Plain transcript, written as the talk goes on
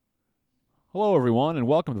Hello, everyone, and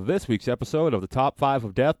welcome to this week's episode of the Top 5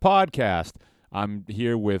 of Death podcast. I'm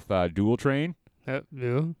here with Dual Train.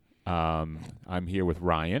 No. I'm here with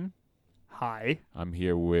Ryan. Hi. I'm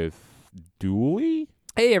here with Dooley.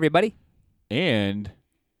 Hey, everybody. And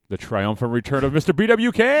the triumphant return of Mr.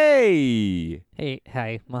 BWK. Hey,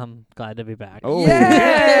 hi. I'm glad to be back. Oh,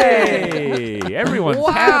 Yay! yay! Everyone's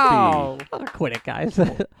Wow. happy. Oh, quit it, guys.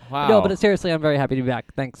 Wow. No, but seriously, I'm very happy to be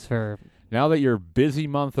back. Thanks for... Now that your busy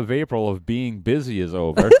month of April of being busy is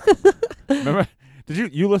over. Remember,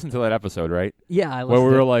 did you listen to that episode, right? Yeah, I Where listened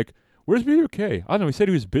we were to like, where's BWK? I don't know, he said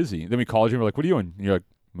he was busy. Then we called you and we're like, what are you doing? And you're like,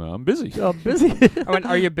 well, I'm busy. I'm busy. I went,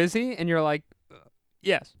 are you busy? And you're like,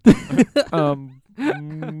 yes.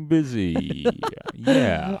 Busy.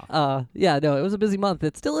 Yeah. Yeah, no, it was a busy month.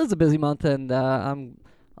 It still is a busy month, and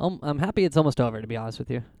I'm happy it's almost over, to be honest with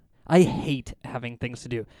you. I hate having things to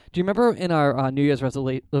do. Do you remember in our New Year's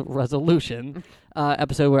resolution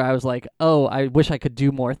episode where I was like, oh, I wish I could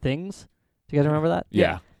do more things? Do you guys remember that?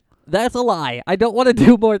 Yeah. That's a lie. I don't want to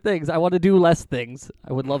do more things. I want to do less things.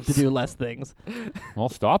 I would love to do less things. Well,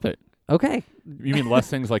 stop it. Okay. You mean less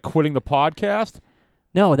things like quitting the podcast?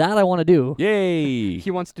 No, that I want to do. Yay.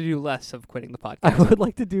 He wants to do less of quitting the podcast. I would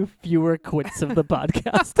like to do fewer quits of the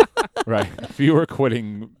podcast. Right. Fewer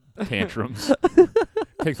quitting tantrums.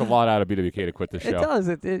 Takes a lot out of BWK to quit the show. It does.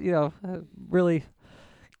 It really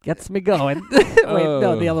gets me going. Wait,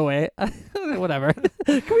 no, the other way. Whatever.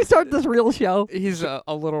 Can we start this real show? He's a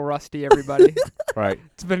little rusty, everybody. Right.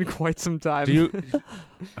 It's been quite some time. Do you...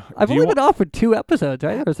 I've do you only wa- been off for 2 episodes,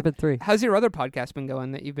 right? Or has it been 3? How's your other podcast been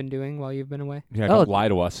going that you've been doing while you've been away? Yeah, Oh. don't lie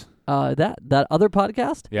to us. That other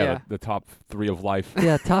podcast? Yeah, Yeah. The top 3 of life.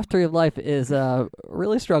 Yeah, Top 3 of Life is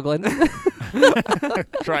really struggling.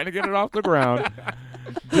 Trying to get it off the ground.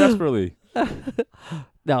 Desperately.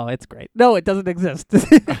 No, it's great. No, it doesn't exist.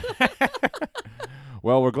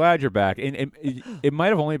 Well, we're glad you're back. And it might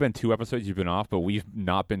have only been 2 episodes you've been off, but we've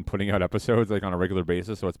not been putting out episodes like on a regular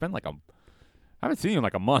basis. So it's been like I haven't seen you in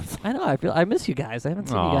like a month. I know. I miss you guys. I haven't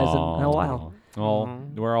seen you guys in a while. Well, Aw.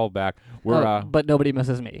 we're all back. We're But nobody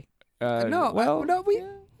misses me. No, we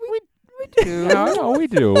do. no, we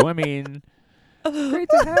do. I mean, Great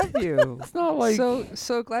to have you. it's not like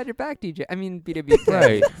So glad you're back, DJ. I mean, BWK.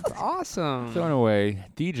 Right. It's awesome. throwing away.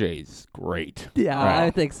 DJ's great. Yeah, Right. I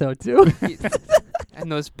think so too. And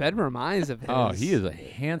those bedroom eyes of his. Oh, he is a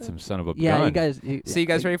handsome son of a Yeah, gun. you guys. So you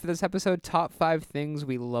guys ready for this episode? Top 5 things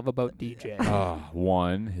we love about DJ.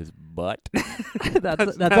 One, his butt.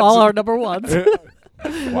 that's all our number ones.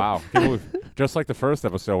 Wow. Just like the first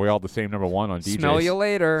episode, we all had the same number 1 on DJs. Smell you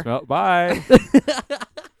later. Bye.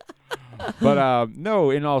 But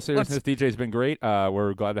no, in all seriousness, DJ's been great.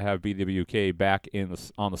 We're glad to have BWK back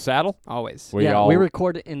on the saddle. Always. We yeah, all, we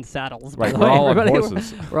record in saddles. by right, the we're way, all on everybody.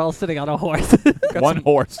 horses. We're all sitting on a horse. One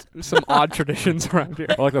horse. Some odd traditions around here.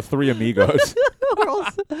 We're like the 3 amigos. We're all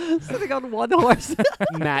sitting on one horse.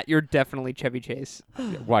 Matt, you're definitely Chevy Chase.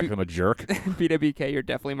 Why, 'cause I'm a jerk. BWK, you're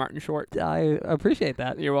definitely Martin Short. I appreciate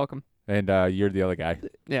that. You're welcome. And you're the other guy.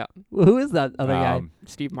 Yeah. Who is that other guy?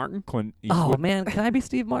 Steve Martin? Clint Oh Eastwood. man, can I be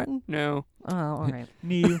Steve Martin? No. Oh, all right.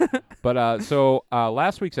 But so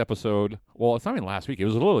last week's episode, well, it's not even last week. It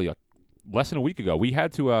was literally less than a week ago. We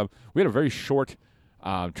had to we had a very short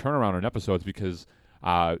turnaround on episodes because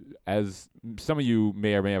as some of you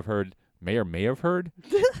may or may have heard,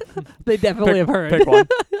 They definitely have heard. Pick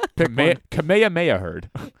one. Kamehameha heard.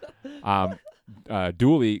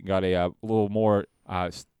 Dooley got a little more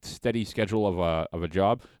steady schedule of a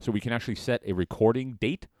job, so we can actually set a recording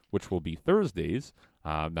date, which will be Thursdays.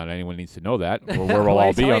 Not anyone needs to know that. Where we'll Why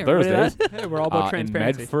all be tell on everybody Thursdays. that? Hey, we're all about In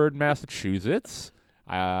transparency. Medford, Massachusetts.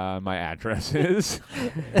 My address is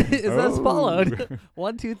Is as followed: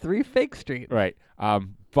 123 Fake Street. right.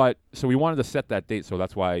 But so we wanted to set that date, so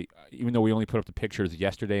that's why, even though we only put up the pictures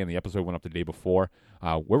yesterday and the episode went up the day before,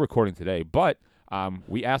 we're recording today. But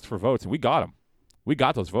we asked for votes and we got them. We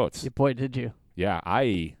got those votes. Boy, did you? Yeah,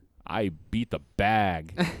 I beat the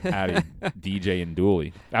bag out of DJ and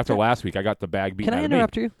Dooley. After last week, I got the bag beaten Can I out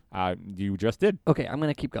interrupt you? of me. You just did. Okay, I'm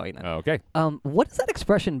gonna keep going then. Okay. What does that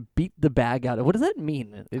expression "beat the bag out of"? What does that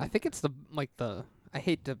mean? I think it's the I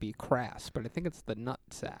hate to be crass, but I think it's the nut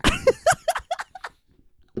sack.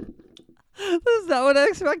 This is not what I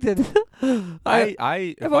expected.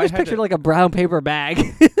 I've always pictured like a brown paper bag.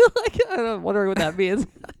 I'm wondering what that means.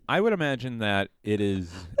 I would imagine that it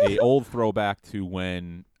is a old throwback to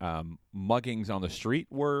when muggings on the street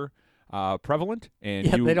were prevalent, and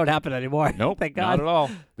Yeah, they don't happen anymore. Nope, Thank not God. at all.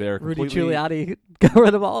 They're Rudy completely, Giuliani got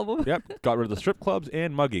rid of all of them. Yep, got rid of the strip clubs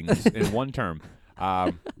and muggings in one term.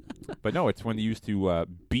 But no, it's when they used to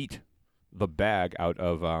beat the bag out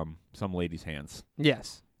of some lady's hands.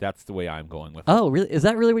 Yes. That's the way I'm going with it. Oh, really? Is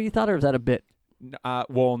that really what you thought, or is that a bit?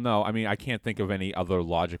 Well, no. I mean, I can't think of any other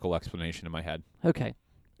logical explanation in my head. Okay.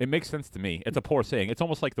 It makes sense to me. It's a poor saying. It's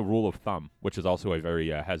almost like the rule of thumb, which is also a very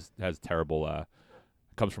has terrible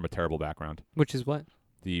comes from a terrible background. Which is what?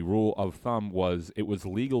 The rule of thumb was it was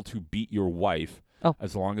legal to beat your wife Oh.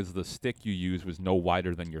 as long as the stick you used was no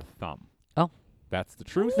wider than your thumb. Oh. That's the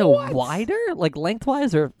truth. No, wider, like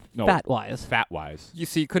lengthwise or No, fat-wise. fat-wise. You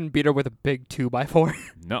see, you couldn't beat her with a big 2x4.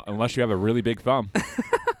 No, unless you have a really big thumb.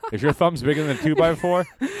 If your thumb's bigger than a 2x4,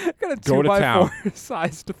 Got a Go to 2x4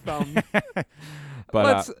 sized thumb.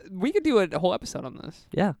 but We could do a whole episode on this.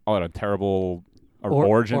 Yeah. a terrible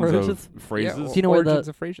Origins. origins of phrases. Do you know where Origins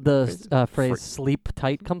of phrases. The phrase "sleep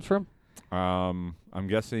tight" comes from? I'm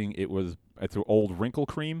guessing it's an old wrinkle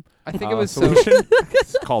cream I think it was so solution.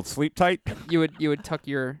 It's called Sleep Tight. you would tuck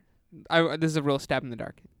your. This is a real stab in the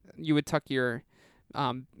dark. You would tuck your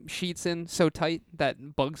sheets in so tight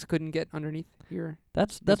that bugs couldn't get underneath your.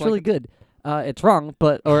 That's like really it. good. It's wrong,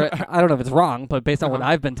 or I don't know if it's wrong, but based on what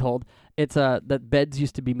Uh-huh. I've been told, it's that beds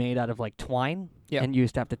used to be made out of like twine, Yeah. and you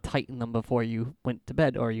used to have to tighten them before you went to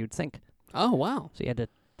bed, or you'd sink. Oh wow! So you had to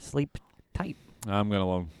sleep tight. I'm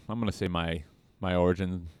gonna say my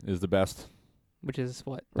origin is the best. Which is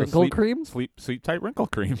what? The Wrinkle sleep- cream. Sleep Tight wrinkle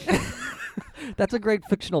cream. That's a great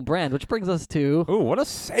fictional brand, which brings us to. Ooh, what a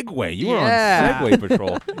segue! You Yeah. were on Segue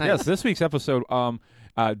Patrol. Nice. Yes, this week's episode.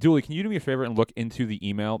 Dooley, can you do me a favor and look into the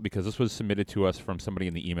email because this was submitted to us from somebody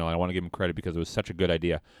in the email, and I want to give him credit because it was such a good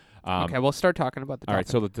idea. Okay, we'll start talking about the. All right,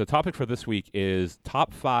 topic. so the topic for this week is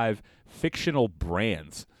top 5 fictional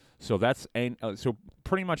brands. So that's so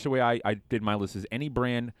pretty much the way I did my list is any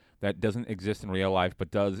brand that doesn't exist in real life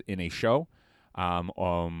but does in a show,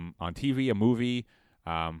 on TV, a movie.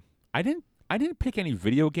 I didn't pick any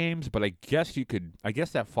video games, but I guess you could. I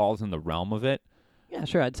guess that falls in the realm of it. Yeah,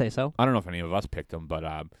 sure, I'd say so. I don't know if any of us picked them,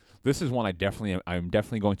 but this is one I'm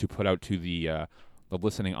definitely going to put out to the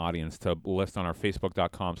listening audience to list on our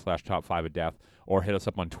Facebook.com/top5ofdeath or hit us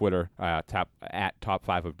up on Twitter at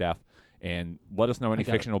top5ofdeath and let us know any got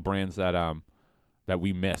it. fictional brands that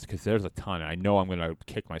we missed because there's a ton. I know I'm going to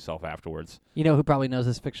kick myself afterwards. You know who probably knows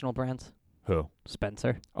his fictional brands? Who?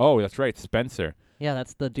 Spencer. Oh, that's right, Spencer. Yeah,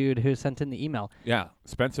 that's the dude who sent in the email. Yeah,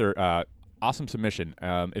 Spencer. Awesome submission.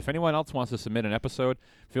 If anyone else wants to submit an episode,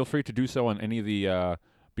 feel free to do so on any of the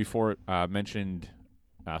before mentioned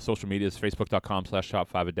social medias,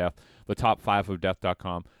 facebook.com/top5ofdeath, the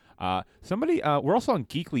top5ofdeath.com. We're also on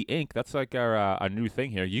Geekly Inc. That's like our new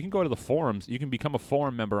thing here. You can go to the forums. You can become a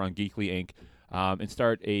forum member on Geekly Inc. And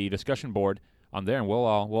start a discussion board on there, and we'll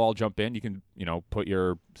all jump in. You can put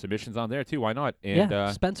your submissions on there too. Why not? And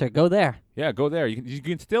Yeah, Spencer, go there. yeah, go there. You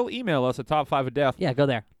can still email us at top5ofdeath Yeah, go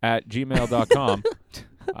there. at gmail.com.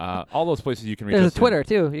 All those places you can reach There's us a Twitter,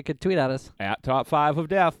 too. You could tweet at us. at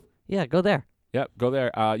top5ofdeath. Yeah, go there. Yep, go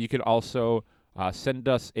there. You could also send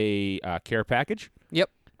us a care package. Yep.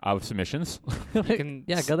 Of submissions. You can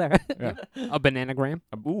Yeah, go there. a bananagram.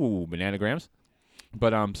 Ooh, bananagrams.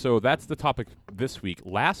 But so that's the topic this week.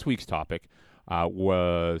 Last week's topic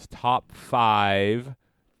was top 5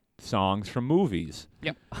 songs from movies.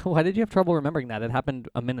 Why did you have trouble remembering that? It happened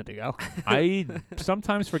a minute ago. I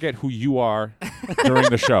sometimes forget who you are during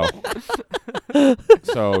the show.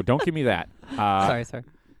 So don't give me that. Sorry.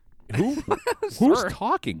 Who's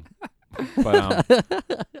talking? But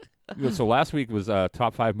so last week was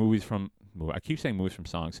top 5 movies from. I keep saying movies from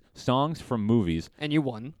songs. Songs from movies. And you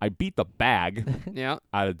won. I beat the bag Yeah.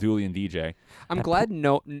 out of Dooley and DJ. I'm glad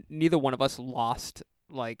neither one of us lost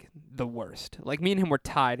like the worst. Like me and him were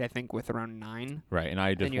tied, I think, with around 9. Right, and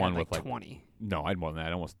I just and you won had with like 20. No, I'd more than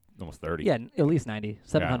that. Almost 30. Yeah, at least 90.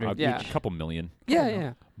 700 Yeah. each. A couple million. Yeah,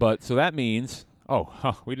 yeah. But so that means.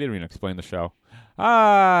 We didn't even explain the show.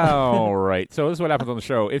 All right. So this is what happens on the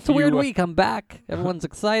show. It's a weird week. I'm back. Everyone's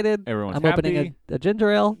excited. Everyone's I'm happy. opening a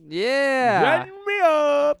ginger ale. Yeah. Get me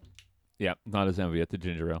up. Yeah, not as envy at the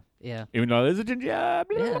ginger ale. Yeah. Even though there's a ginger ale.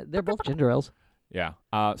 Yeah, they're both ginger ales. Yeah.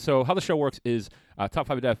 So how the show works is top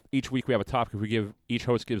 5 of death. Each week we have a topic. Each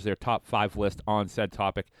host gives their top 5 list on said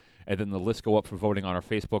topic, and then the lists go up for voting on our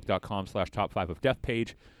Facebook.com/top5ofdeath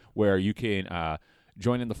page, where you can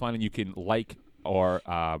join in the fun and you can like or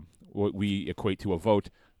what we equate to a vote,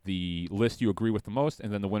 the list you agree with the most,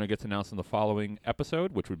 and then the winner gets announced in the following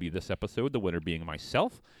episode, which would be this episode, the winner being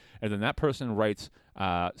myself. And then that person writes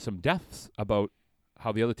some deaths about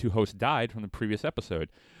how the other 2 hosts died from the previous episode.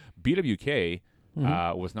 BWK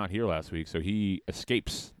was not here last week, so he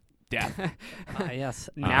escapes death. Yes.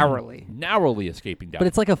 Narrowly. Narrowly escaping death. But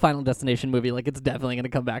it's like a Final Destination movie. Like, it's definitely going to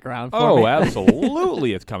come back around for oh, me.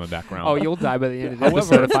 absolutely, it's coming back around. Oh, you'll die by the end of the However-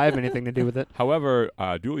 episode if I have anything to do with it. However,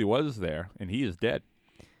 Dooley was there, and he is dead.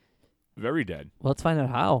 Very dead. Well, let's find out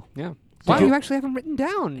how. Yeah. Did Wow, you- you actually have them written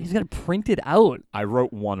down. He's got it printed out. I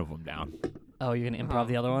wrote one of them down. Oh, you're gonna improv Oh.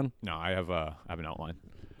 the other one No, I have an outline.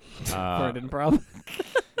 for an improv.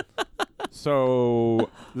 So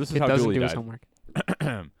this is It how doesn't Dooley do his died.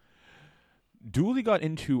 homework. Dooley got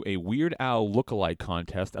into a Weird Al lookalike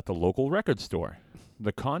contest at the local record store.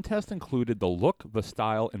 The contest included the look, the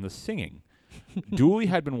style, and the singing. Dooley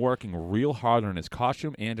had been working real hard on his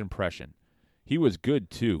costume and impression. He was good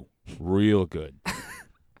too, real good.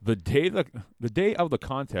 The day of the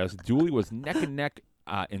contest, Dooley was neck and neck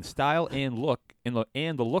in style and look in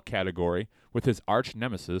the look category with his arch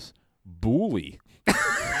nemesis, Booley.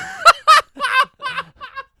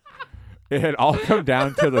 It had all come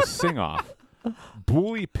down to the sing-off.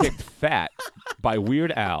 Booley picked Fat by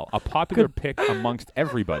Weird Al, a popular pick amongst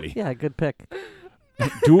everybody. Yeah, good pick.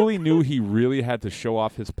 Dooley knew he really had to show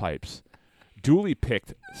off his pipes. Dooley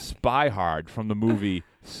picked Spy Hard from the movie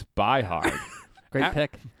Spy Hard. Great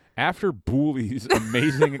pick. After Booley's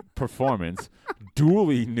amazing performance,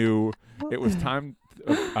 Dooley knew it was time.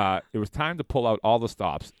 It was time to pull out all the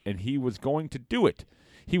stops, and he was going to do it.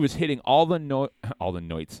 He was hitting all the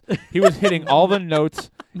notes. He was hitting all the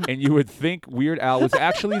notes, and you would think Weird Al was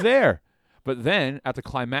actually there. But then, at the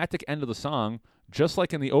climactic end of the song, just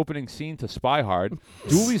like in the opening scene to Spy Hard,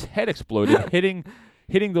 Dooley's head exploded,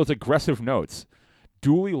 hitting those aggressive notes.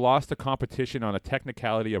 Dooley lost the competition on a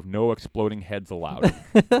technicality of no exploding heads allowed.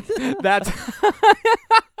 That's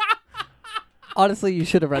Honestly, you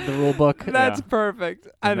should have read the rule book. that's Yeah. perfect.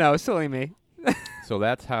 I know, silly me. So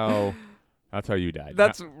that's how you died.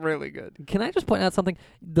 That's really good. Can I just point out something?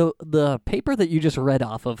 The paper that you just read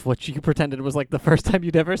off of, which you pretended was like the first time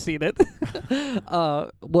you'd ever seen it,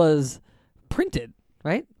 was printed,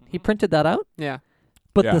 right? He printed that out. Yeah.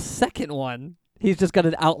 But Yeah. the second one, he's just got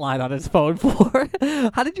an outline on his phone for.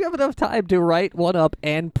 How did you have enough time to write one up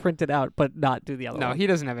and print it out, but not do the other No, one? he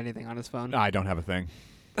doesn't have anything on his phone. I don't have a thing.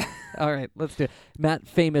 All right, let's do it. Matt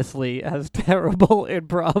famously has terrible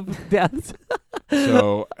improv deaths.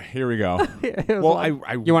 So here we go. Here's Well,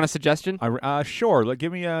 one. You want a suggestion? sure. Like,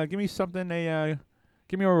 give me something.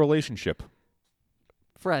 Give me a relationship.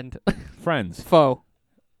 Friend. Friends. Foe.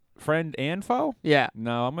 Friend and foe? Yeah.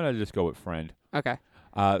 No, I'm gonna just go with friend. Okay.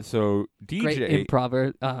 So Great DJ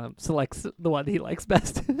improver selects the one he likes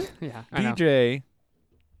best. Yeah. I know. DJ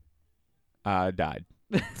died.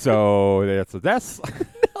 So that's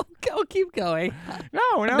Go, keep going.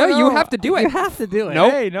 no. No, you have to do You it. have to do it.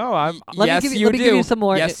 Nope. Hey, no, I'm. Let yes, me give you, you let me do. give you some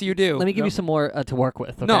more. Yes, you do. Let me give No. you some more to work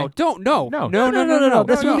with. Okay? No, don't. No. No. No.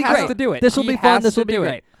 This will he be has great. to do it. This will He be fun. has This to will be do it.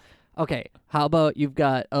 great. Okay. How about you've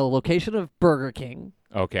got a location of Burger King,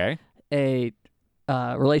 Okay. a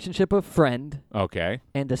relationship of friend, Okay.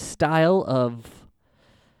 and a style of.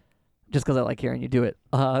 Just because I like hearing you do it.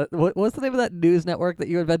 What's the name of that news network that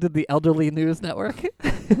you invented? The Elderly News Network.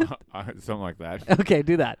 Something like that. Okay,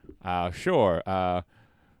 do that. Sure.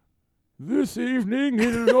 This evening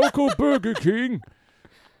in a local Burger King,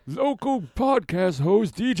 local podcast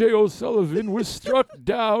host DJ O'Sullivan was struck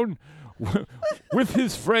down with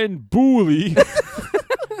his friend Booley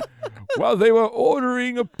while they were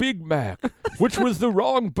ordering a Big Mac, which was the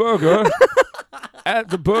wrong burger at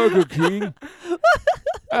the Burger King.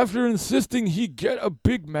 After insisting he get a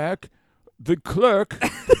Big Mac, the clerk,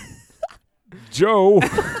 Joe,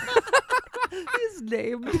 His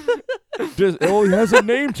name. he has a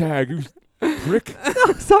name tag, you prick.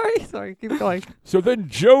 Sorry. Keep going. So then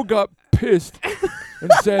Joe got pissed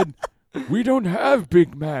and said, "We don't have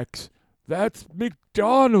Big Macs. That's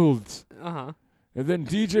McDonald's." Uh-huh. And then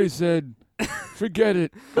DJ said, "Forget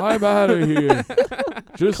it. I'm out of here."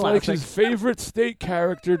 Just like his favorite state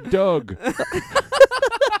character, Doug.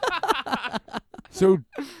 So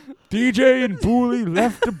DJ and Booley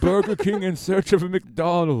left the Burger King in search of a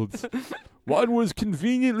McDonald's. One was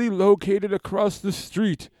conveniently located across the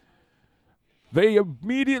street. They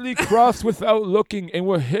immediately crossed without looking and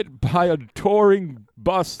were hit by a touring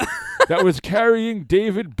bus that was carrying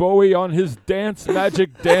David Bowie on his Dance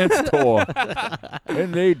Magic Dance tour.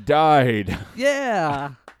 And they died.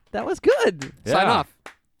 Yeah, that was good. Sign Yeah.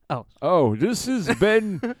 off. Oh, this has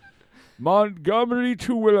been Montgomery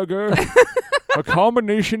Terwilliger, a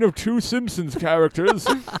combination of two Simpsons characters,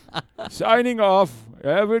 signing off.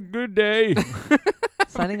 Have a good day.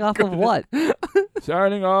 Signing off of what?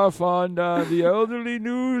 Signing off on the Elderly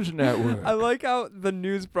News Network. I like how the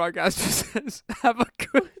news broadcaster says, "Have a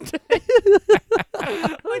good day."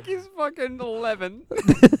 Like he's fucking 11.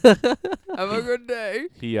 Have a good day.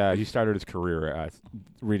 He started his career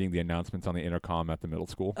reading the announcements on the intercom at the middle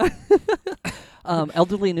school.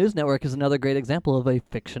 Elderly News Network is another great example of a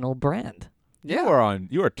fictional brand. Yeah.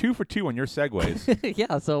 You are 2 for 2 on your segues.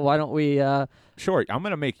 Yeah. So why don't we? Sure, I'm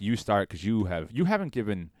gonna make you start because you haven't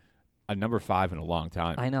given a number 5 in a long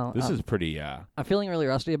time. I know. This is pretty. I'm feeling really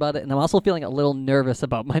rusty about it, and I'm also feeling a little nervous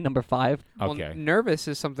about my number 5. Well, Okay. nervous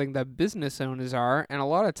is something that business owners are, and a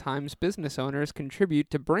lot of times business owners contribute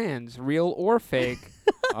to brands, real or fake.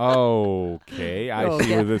 Okay, I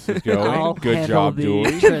see where this is going. I'll Good handle job, the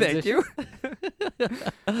Julie. Thank you.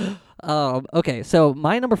 Okay, so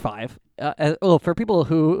my number 5. For people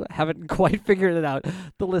who haven't quite figured it out,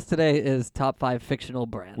 the list today is top 5 fictional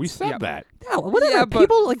brands. We said Yep. that. Yeah, whatever. Yeah, but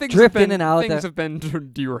People like things drift have in been- and out. Things there. have been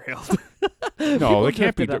derailed. No, they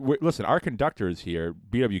can't be. drifted up. Listen, our conductor is here,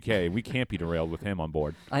 BWK. We can't be derailed with him on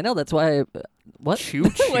board. I know. That's why. What? Choo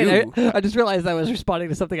Wait, choo. I just realized I was responding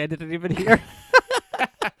to something I didn't even hear.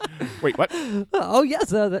 Wait, what? Oh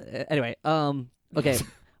yes. Anyway, okay.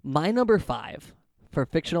 My number 5 for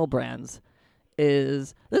fictional brands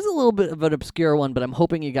is this is a little bit of an obscure one, but I'm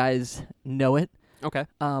hoping you guys know it. Okay.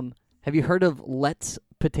 Have you heard of Let's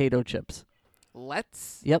potato chips?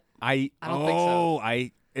 Let's. Yep. I don't think so.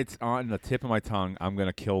 It's on the tip of my tongue. I'm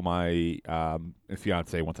gonna kill my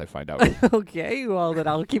fiance once I find out. Okay, well then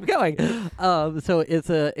I'll keep going. So it's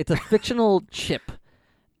a fictional chip,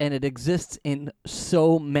 and it exists in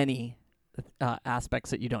so many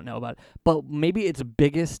aspects that you don't know about. But maybe its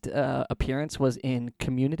biggest appearance was in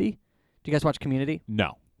Community. Do you guys watch Community?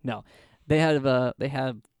 No. No, they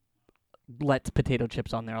have Let's potato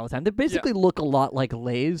chips on there all the time. They basically look a lot like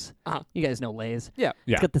Lay's. Uh-huh. You guys know Lay's. Yeah.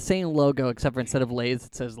 Yeah. It's got the same logo except for instead of Lay's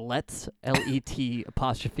it says Let's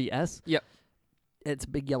LET''S. Yep. It's a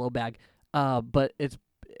big yellow bag. But it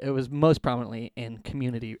was most prominently in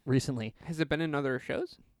Community recently. Has it been in other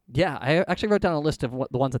shows? Yeah, I actually wrote down a list of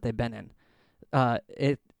the ones that they've been in.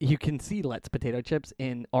 You can see Let's potato chips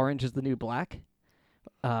in Orange is the New Black.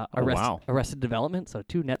 Wow. Arrested Development, so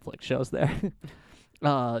 2 Netflix shows there.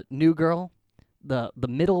 New Girl, the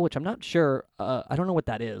Middle, which I'm not sure. I don't know what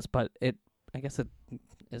that is, but I guess it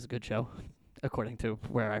is a good show, according to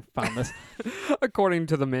where I found this. According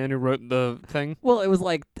to the man who wrote the thing. Well, it was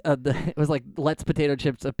like Let's Potato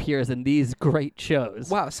Chips appears in these great shows.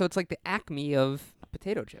 Wow, so it's like the acme of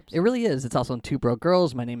potato chips. It really is. It's also in Two Broke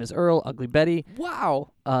Girls, My Name is Earl, Ugly Betty,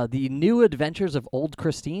 Wow. The New Adventures of Old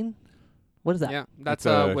Christine. What is that? Yeah, that's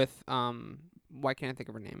It's, with why can't I think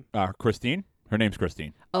of her name? Christine. Her name's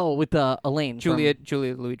Christine. Oh, with Elaine. Julia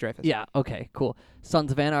Louis-Dreyfus. Yeah, okay, cool. Sons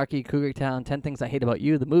of Anarchy, Cougar Town, 10 Things I Hate About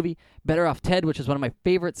You, the movie. Better Off Ted, which is one of my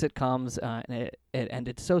favorite sitcoms, and it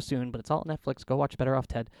ended so soon, but it's all on Netflix. Go watch Better Off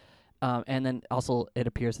Ted. And then also it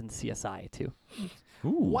appears in CSI, too.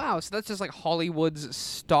 Ooh. Wow, so that's just like Hollywood's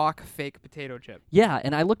stock fake potato chip. Yeah,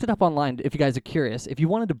 and I looked it up online if you guys are curious. If you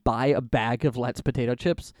wanted to buy a bag of Let's potato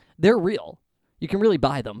chips, they're real. You can really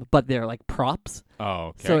buy them, but they're like props. Oh,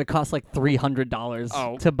 okay. So it costs like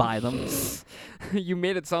 $300 to buy them. You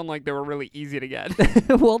made it sound like they were really easy to get.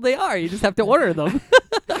 Well, they are. You just have to order them.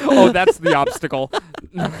 Oh, that's the obstacle.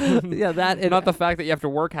 Yeah, that and Not the fact that you have to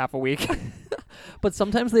work half a week. But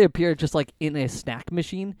sometimes they appear just like in a snack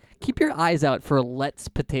machine. Keep your eyes out for Let's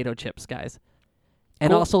potato chips, guys. And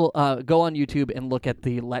Cool. also go on YouTube and look at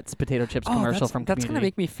the Let's potato chips commercial from that's Community. gonna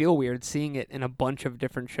make me feel weird seeing it in a bunch of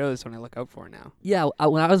different shows when I look out for it now. Yeah,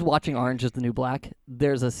 when I was watching Orange is the New Black,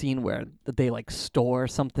 there's a scene where they like store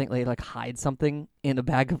something, they like hide something in a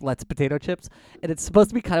bag of Let's potato chips, and it's supposed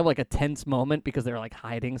to be kind of like a tense moment because they're like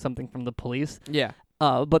hiding something from the police. Yeah,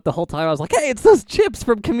 But the whole time I was like, hey, it's those chips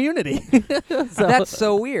from Community. that's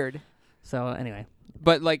so weird. So anyway,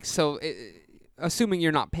 But like, assuming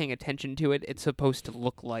you're not paying attention to it, it's supposed to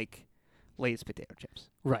look like Lay's potato chips.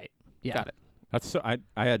 right. Yeah. Got it. That's so. I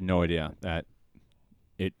had no idea that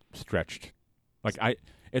it stretched. Like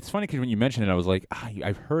it's funny because when you mentioned it, I was like,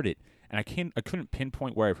 I've heard it, and I couldn't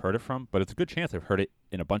pinpoint where I've heard it from, but it's a good chance I've heard it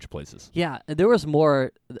in a bunch of places. Yeah, there was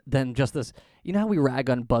more than just this. You know how we rag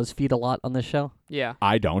on BuzzFeed a lot on this show? Yeah.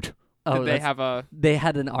 I don't. Did they that's- have a? They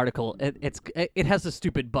had an article. It has a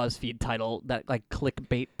stupid BuzzFeed title, that like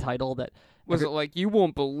clickbait title that Was it like, you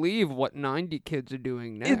won't believe what 90 kids are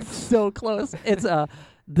doing next? it's so close. It's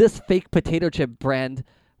this fake potato chip brand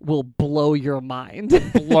will blow your mind.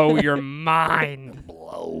 Blow your mind.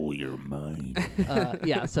 Blow your mind.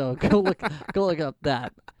 Yeah, so go look up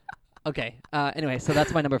that. Okay. Anyway, so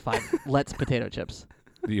that's my number 5. Let's potato chips.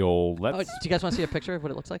 The old Oh, let's. do you guys want to see a picture of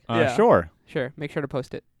what it looks like? Yeah. Sure. Sure, make sure to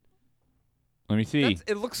post it. Let me see.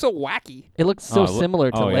 It looks so wacky. It looks so Oh, it similar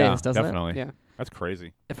to Lay's, yeah, doesn't definitely. Yeah. That's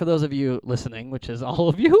crazy. it? For those of you listening, which is all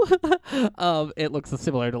of you, it looks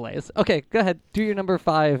similar to Lay's. Okay, go ahead. Do your number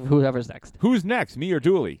 5, whoever's next. Who's next? Me or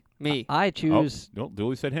Dooley? Me. I choose. No,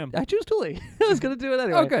 Dooley said him. I choose Dooley. I was gonna do it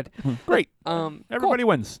anyway. Oh, good. Great. Cool. Everybody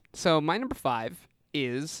wins. So my number 5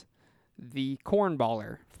 is the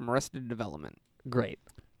cornballer from Arrested Development. Great.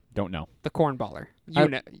 Don't know. The cornballer. I- You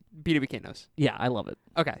know, BWK knows. Yeah, I love it.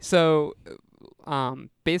 Okay, so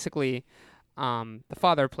basically, the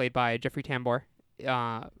father, played by Jeffrey Tambor,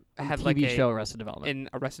 had TV like a show Arrested Development. in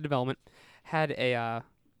Arrested Development, had a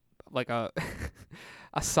like a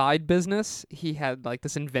a side business. He had like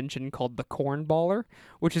this invention called the cornballer,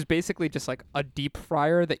 which is basically just like a deep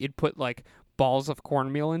fryer that you'd put like balls of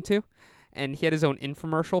cornmeal into. And he had his own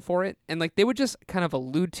infomercial for it, and like they would just kind of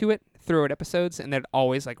allude to it throughout episodes, and they'd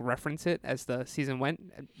always like reference it as the season went,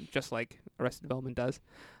 just like Arrested Development does.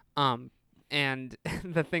 And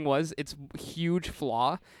the thing was, its huge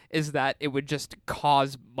flaw is that it would just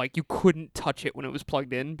cause, like, you couldn't touch it when it was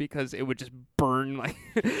plugged in because it would just burn, like,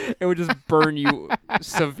 it would just burn you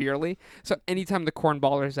severely. So anytime the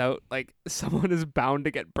cornballer's out, like, someone is bound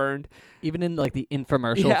to get burned. Even in like the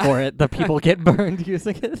infomercial Yeah. for it, the people get burned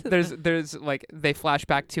using it. There's like, they flash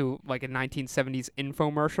back to, like, a 1970s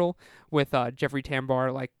infomercial with Jeffrey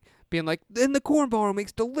Tambor, like, being like, and the cornballer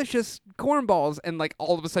makes delicious cornballs, and like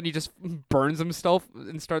all of a sudden he just burns himself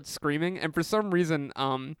and starts screaming. And for some reason,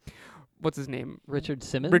 what's his name? Richard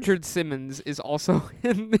Simmons. Richard Simmons is also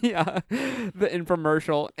in the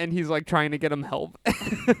infomercial, and he's like trying to get him help.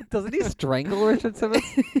 Doesn't he strangle Richard Simmons?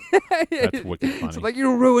 That's wicked funny. So like,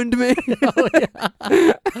 you ruined me. Oh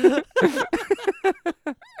yeah.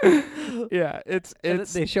 Yeah, it's And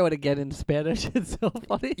they show it again in Spanish. It's so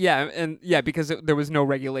funny. yeah, because there was no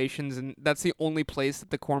regulations, and that's the only place that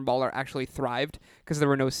the cornballer actually thrived because there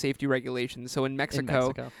were no safety regulations. So in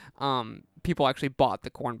Mexico, people actually bought the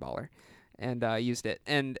cornballer and used it.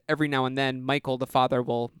 And every now and then, Michael, the father,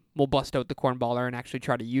 will bust out the cornballer and actually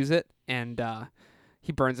try to use it, and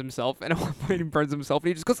he burns himself. And at one point, he burns himself, and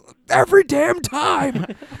he just goes, "Every damn time!"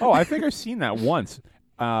 Oh, I think I've seen that once.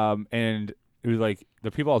 And it was like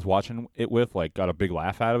the people I was watching it with like got a big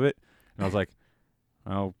laugh out of it, and I was like,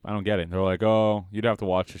 "Oh, I don't get it." And they're like, "Oh, you'd have to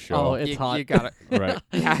watch the show." Oh, it's you, hot. You got it. Right.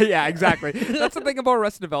 Yeah, exactly. That's the thing about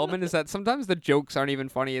Arrested Development, is that sometimes the jokes aren't even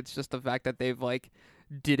funny. It's just the fact that they've like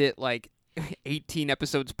did it like 18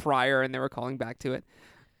 episodes prior and they were calling back to it.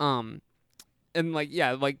 And like,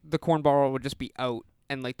 yeah, like the cornball would just be out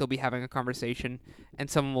and like they'll be having a conversation and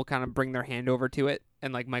someone will kind of bring their hand over to it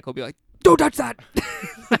and like Mike will be like, "Don't touch that,"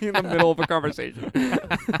 in the middle of a conversation.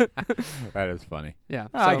 That is funny. Yeah,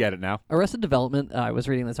 I get it now. Arrested Development, I was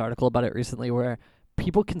reading this article about it recently where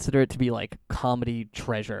people consider it to be like comedy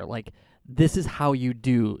treasure. Like, this is how you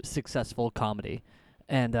do successful comedy.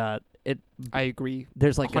 And I agree.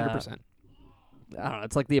 there's like 100%. I don't know,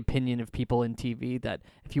 it's like the opinion of people in TV that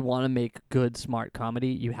if you want to make good, smart comedy,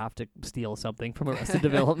 you have to steal something from Arrested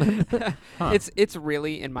Development. Huh. It's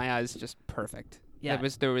really, in my eyes, just perfect. Yeah.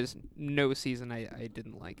 There was no season I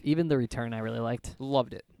didn't like. Even The Return I really liked.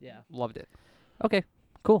 Loved it. Yeah. Loved it. Okay,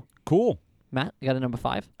 cool. Cool. Matt, you got a number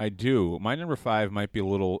 5? I do. My number 5 might be a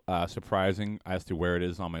little surprising as to where it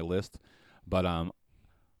is on my list, but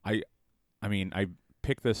I mean, I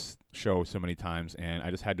picked this show so many times, and I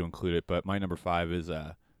just had to include it. But my number 5 is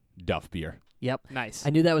Duff Beer. Yep. Nice. I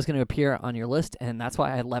knew that was going to appear on your list, and that's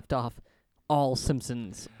why I left off all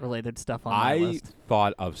Simpsons-related stuff on my I list.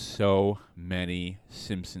 thought of so many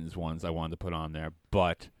Simpsons ones I wanted to put on there,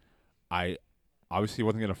 but I obviously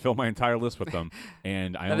wasn't going to fill my entire list with them,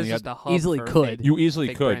 and I that only is had. just a hub Easily for could. fake- You easily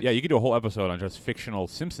fake could. brands. Yeah, you could do a whole episode on just fictional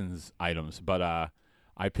Simpsons items, but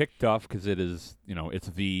I picked Duff because it is, it's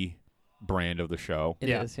the brand of the show. It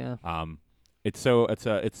Yeah. is, yeah. It's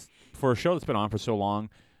for a show that's been on for so long.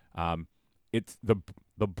 It's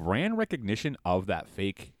the brand recognition of that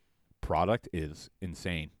fake product is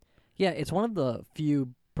insane. Yeah, it's one of the few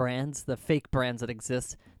brands, the fake brands that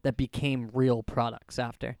exist that became real products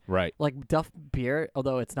after. Right. Like Duff Beer,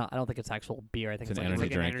 although it's not, I don't think it's actual beer. I think It's it's an like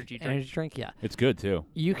It's energy like drink. an energy drink. energy drink. Yeah, It's good too.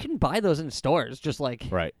 you can buy those in stores. Just like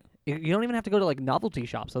Right. you don't even have to go to like novelty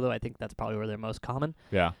shops. Although I think that's probably where they're most common.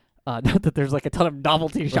 Yeah. Not that there's like a ton of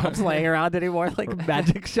novelty shops laying around anymore, like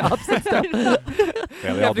magic shops and stuff. Yeah, they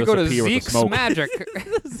You all have to go to disappear with the Zeke's smoke. Magic.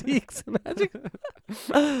 Zeke's magic.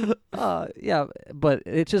 Yeah, but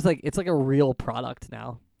it's just like it's like a real product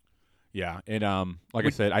now. Yeah, and like I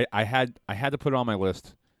said, I had to put it on my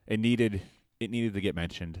list. It needed to get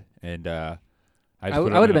mentioned, and I I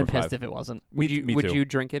would have been pissed if it wasn't. Would Me would too. you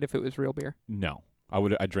drink it if it was real beer? No,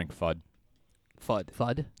 I drink Fud. Fud.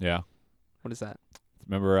 Fud. Yeah, What is that?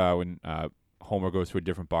 remember when Homer goes to a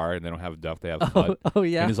different bar and they don't have Duff, they have Oh, Fud, oh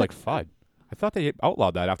yeah. and he's like Fud. I thought they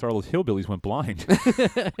outlawed that after all those hillbillies went blind.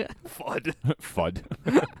 Fud. Fud.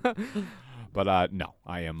 But no,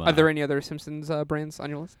 I am. Are there any other Simpsons brands on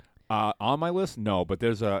your list? On my list, no, but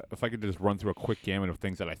there's if I could just run through a quick gamut of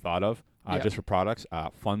things that I thought of, Yeah. just for products,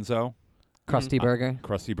 Funzo, Krusty Burger,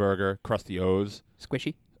 Krusty Burger, Krusty O's,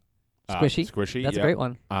 Squishy. Squishy. Squishy. That's yep. a great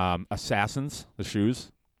one. Assassins, the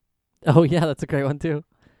shoes. Oh yeah, that's a great one too.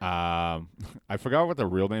 I forgot what the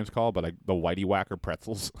real name's called, but the Whitey Whacker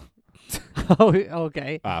pretzels. Oh,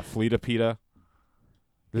 okay. Fleta Pita.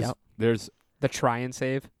 Yep. There's The Try and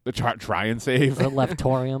Save. the try and save. The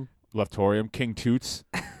Leftorium. Leftorium, King Toots,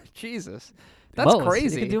 Jesus. That's Moe's.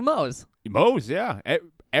 crazy. You can do Moe's. Moe's. Yeah,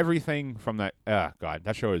 everything from that. God,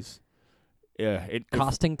 that show is. Yeah,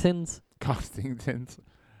 Costingtons. Costingtons.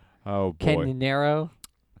 Oh boy. Canyonero.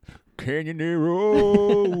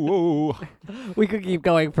 Canyonero. We could keep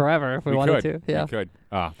going forever if we wanted to. Yeah. We could.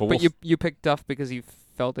 But we'll But you picked Duff because you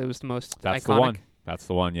felt it was the most that's iconic. the one. That's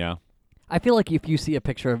the one. Yeah. I feel like if you see a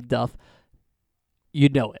picture of Duff, you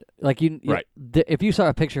know it. Like Right. If you saw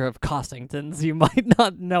a picture of Costingtons, you might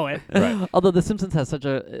not know it. Right. Although The Simpsons has such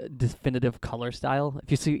a definitive color style.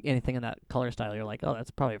 If you see anything in that color style, you're like, oh,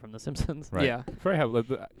 that's probably from The Simpsons. Right. Yeah. Probably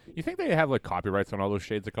have, you think they have like copyrights on all those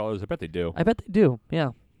shades of colors? I bet they do. I bet they do.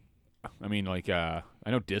 Yeah. I mean, like, I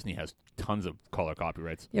know Disney has tons of color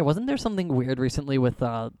copyrights. Yeah. Wasn't there something weird recently with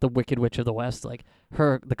the Wicked Witch of the West? Like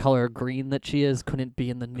the color green that she is couldn't be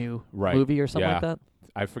in the new Right. movie or something Yeah. like that.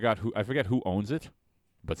 I forget who owns it,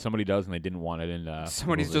 but somebody does, and they didn't want it in.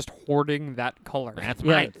 Somebody's movie. just hoarding that color. That's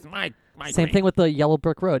Yeah. my Same green. thing with the Yellow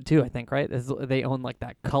Brick Road too. I think right. They own like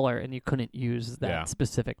that color, and you couldn't use that Yeah.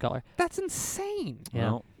 specific color. That's insane.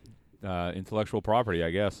 Yeah. Well, intellectual property, I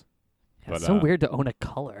guess. Yeah, it's But, so weird to own a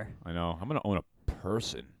color. I know. I'm gonna own a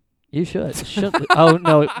person. You should. Oh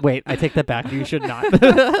no! Wait, I take that back. You should not.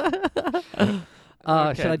 Okay,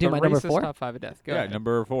 Should I do the my number racist 4? Top 5 of death. Go yeah, ahead.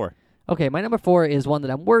 number 4. Okay, my number 4 is one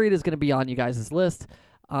that I'm worried is going to be on you guys' list,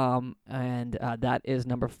 and that is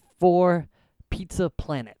number 4, Pizza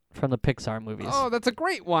Planet from the Pixar movies. Oh, that's a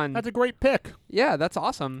great one. That's a great pick. Yeah, that's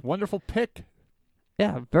awesome. Wonderful pick.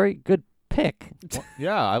 Yeah, very good pick.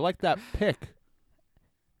 Yeah, I like that pick.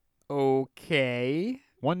 Okay.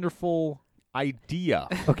 Wonderful idea.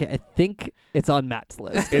 Okay, I think it's on Matt's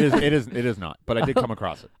list. It is not, but I did come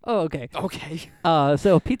across it. Oh, okay. Okay.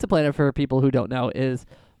 So Pizza Planet, for people who don't know,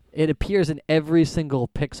 it appears in every single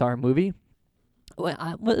Pixar movie.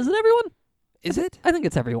 Is it everyone? Is it? I think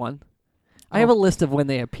it's everyone. I have a list of when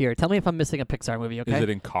they appear. Tell me if I'm missing a Pixar movie, okay? Is it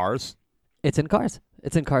in Cars? It's in Cars.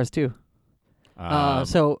 It's in Cars too. Um,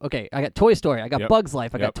 So, okay, I got Toy Story. I got Yep. Bug's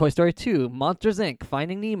Life. I got Yep. Toy Story 2, Monsters, Inc.,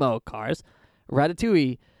 Finding Nemo, Cars,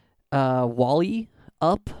 Ratatouille, WALL-E,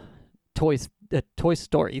 Up, Toy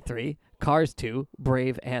Story 3, Cars 2,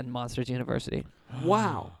 Brave, and Monsters University.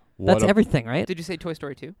 Wow. That's everything, right? Did you say Toy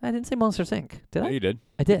Story 2? I didn't say Monsters, Inc., did Yeah, I? you did.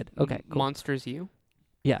 I did. Okay, cool. Monsters U?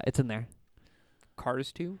 Yeah, it's in there.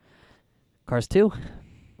 Cars 2? Cars 2.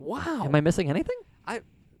 Wow. Am I missing anything?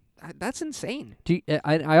 That's insane. Do you,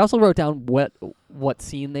 I also wrote down what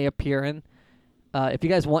scene they appear in. If you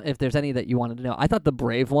guys want, if there's any that you wanted to know, I thought the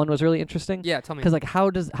Brave one was really interesting. Yeah, tell me. Because like,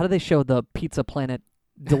 how do they show the Pizza Planet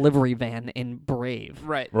delivery van in Brave?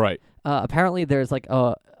 Right. Right. Apparently, there's like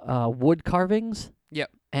wood carvings.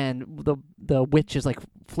 Yep. And the witch is like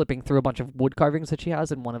flipping through a bunch of wood carvings that she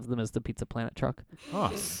has, and one of them is the Pizza Planet truck. Huh.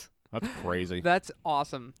 That's crazy. That's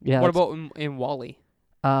awesome. Yeah. What about in WALL-E?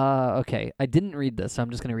 Okay, I didn't read this, so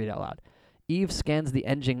I'm just gonna read it out loud. Eve scans the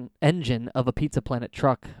engine of a Pizza Planet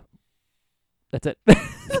truck. That's it.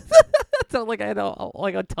 That sounds like I had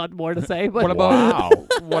a ton more to say. But What about Wow.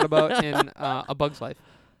 what about in A Bug's Life?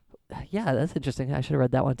 Yeah, that's interesting. I should have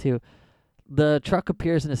read that one too. The truck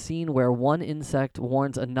appears in a scene where one insect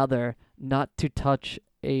warns another not to touch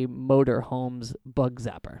a motorhome's bug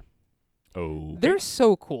zapper. Oh. They're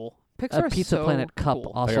so cool. Pixar A is Pizza so Planet cup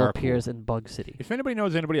cool. also are appears in Bug City. If anybody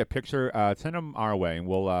knows anybody a picture, send them our way, and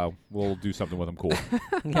we'll do something with them cool.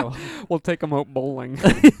 Yeah, well, We'll take them out bowling.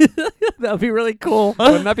 that would be really cool.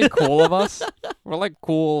 Wouldn't that be cool of us? We're like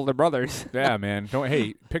cool older brothers. Yeah, man.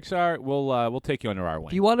 Hey, Pixar, we'll take you under our Do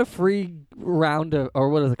wing. you want a free round of, or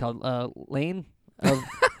what is it called? Lane?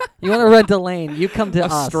 You want to rent a lane? You come to A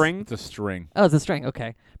us. string. It's a string. Oh, it's a string.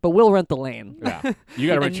 Okay, but we'll rent the lane. Yeah. You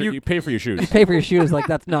got to And rent. You pay for your shoes. You pay for your shoes, like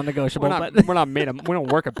that's non-negotiable. We're not. But We're not made of. We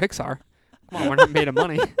don't work at Pixar. Come on, we're not made of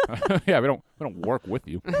money. Yeah, we don't work with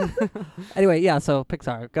you. anyway, yeah. So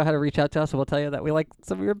Pixar, go ahead and reach out to us, and we'll tell you that we like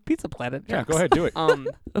some of your Pizza Planet. Yeah, trucks. go ahead, do it.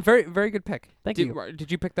 Very, very good pick. Thank did, you.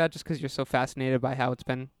 Did you pick that just because you're so fascinated by how it's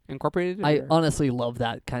been incorporated? I or- honestly love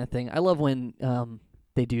that kind of thing. I love when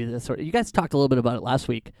they do this sort of. You guys talked a little bit about it last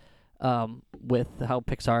week, with how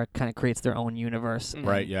Pixar kind of creates their own universe. Mhm.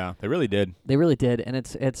 Right? Yeah, they really did. They really did, and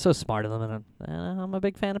it's so smart of them, and I'm a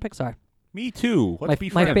big fan of Pixar. Me too. Let's be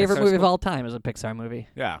My friends. favorite Pixar's movie of cool. all time is a Pixar movie.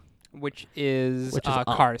 Yeah. which is, Which is Up.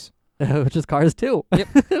 Cars. Which is Cars 2.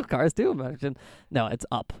 Yep. Cars 2. Imagine. No, it's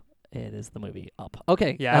Up. It is the movie Up.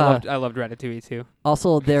 Okay. Yeah, I loved Ratatouille too.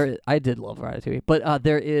 Also, I did love Ratatouille, but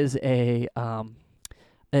there is a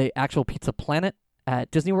actual Pizza Planet at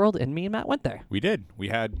Disney World, and me and Matt went there. We did. We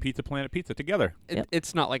had Pizza Planet pizza together. Yep.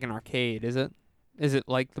 It's not like an arcade, is it? Is it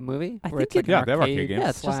like the movie? I Where think it's like it- Yeah, an they have arcade arcade games. Yeah,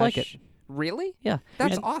 it's just like it. slash- Really? Yeah.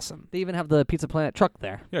 That's And awesome. They even have the Pizza Planet truck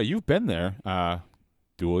there. Yeah, you've been there,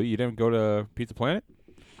 Dooley. You didn't go to Pizza Planet?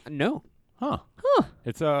 No. Huh.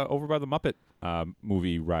 It's over by the Muppet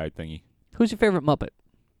movie ride thingy. Who's your favorite Muppet?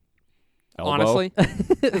 Elbow. Honestly.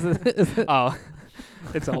 Is it- Oh.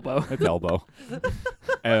 It's Elbow. It's Elbow.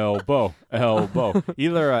 Elbow.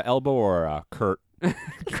 Either Elbow or Kurt.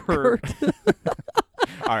 Kurt.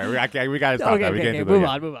 All right, we got to stop that. We can't do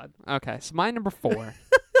that move again. on. Okay, so my number 4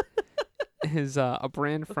 is a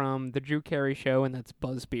brand from the Drew Carey Show, and that's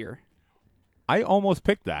Buzz Beer. I almost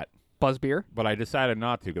picked that, Buzz Beer? but I decided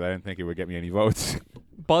not to because I didn't think it would get me any votes.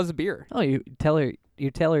 Buzz Beer. Oh, you tailor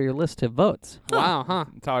your list to votes. Wow, huh?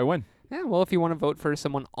 That's how I win. Yeah, well, if you want to vote for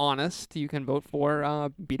someone honest, you can vote for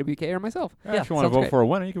BWK or myself. If you want to sounds vote great. for a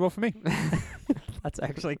winner, you can vote for me. That's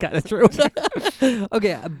actually kind of true.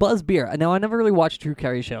 Okay, Buzz Beer. Now, I never really watched Drew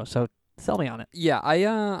Carey Show, so sell me on it. Yeah,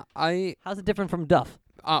 I How's it different from Duff?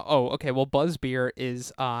 okay, well, Buzz Beer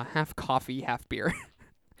is half coffee, half beer.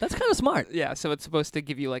 That's kind of smart. Yeah, so it's supposed to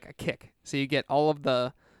give you like a kick. So you get all of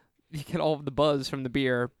the buzz from the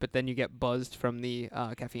beer, but then you get buzzed from the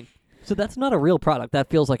caffeine. So that's not a real product. That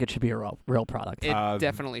feels like it should be a real product. It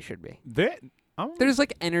definitely should be. I'm- There's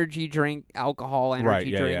like energy drink, alcohol, energy Right,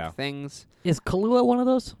 yeah, drink yeah. things. Is Kahlua one of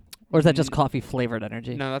those? Or is that just Mm, coffee flavored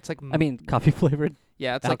energy? No, that's like I mean, coffee flavored.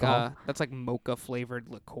 yeah, it's alcohol. that's like mocha flavored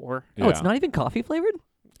liqueur. Oh, it's yeah. not even coffee flavored?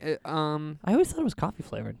 It, I always thought it was coffee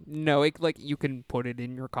flavored. no, it like you can put it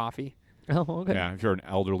in your coffee. Oh, okay. Yeah, if you're an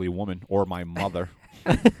elderly woman or my mother,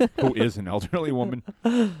 who is an elderly woman.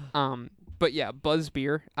 But yeah, Buzz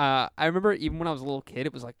Beer. I remember even when I was a little kid,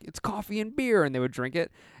 it was like it's coffee and beer, and they would drink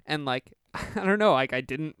it. And like I don't know, like I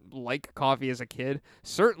didn't like coffee as a kid.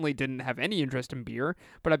 Certainly didn't have any interest in beer.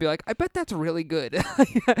 But I'd be like, I bet that's really good.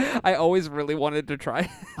 I always really wanted to try.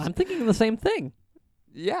 I'm thinking the same thing.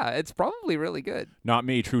 Yeah, it's probably really good. Not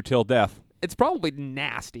me, true till death. It's probably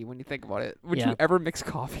nasty when you think about it. Would Yeah. you ever mix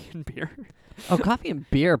coffee and beer? Oh, coffee and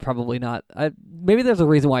beer, probably not. Maybe there's a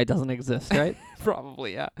reason why it doesn't exist, right?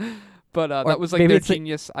 Probably, yeah. But Or that was like maybe their it's like-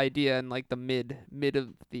 genius idea in like the mid of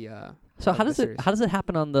the. So of how the does series. it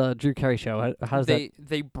happen on the Drew Carey Show? How does that?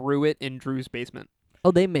 They brew it in Drew's basement.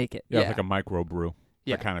 Oh, they make it, Yeah, Yeah. it's like a micro brew.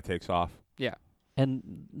 Yeah. That kind of takes off.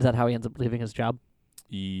 and is that how he ends up leaving his job?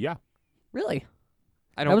 Yeah. Really?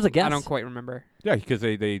 I That don't. was a I guess. don't quite remember. Yeah, because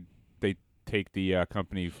they take the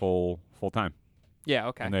company full time, Yeah.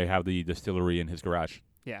 Okay. and they have the distillery in his garage.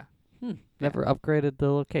 Yeah. Never upgraded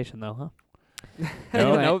the location though, huh?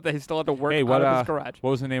 No. No, they still had to work Hey, out what, of his garage.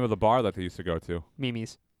 What was the name of the bar that they used to go to?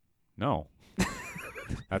 Mimi's. No.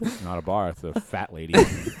 That's not a bar. It's a fat lady.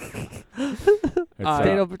 It's,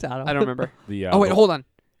 Potato, potato. I don't remember. the Oh wait, hold on.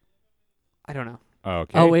 I don't know.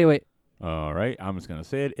 Okay. Oh wait. All right. I'm just gonna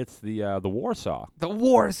say it. It's the Warsaw. The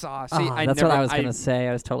Warsaw. See, Ah, I that's never, what I was gonna say.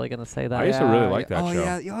 I was totally gonna say that. I used to really like that oh,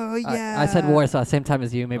 show. Yeah. Oh yeah. I said Warsaw, same time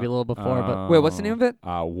as you, maybe a little before, but Wait, what's the name of it?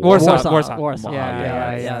 Warsaw. Warsaw.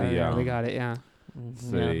 Yeah. it's the, Yeah. We got it. Yeah. It's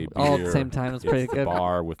yeah. a All at the beer. same time. It's It's pretty the good.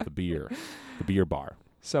 bar with the beer. The beer bar.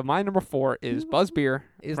 So my number 4 is Buzz Beer.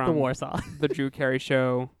 Is from the Warsaw? the Drew Carey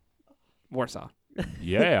Show. Warsaw.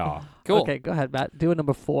 Yeah. Cool. Okay, go ahead, Matt. Do a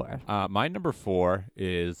number 4. My number 4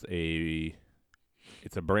 is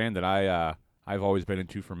it's a brand that I've always been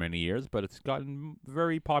into for many years, but it's gotten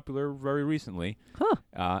very popular very recently. Huh.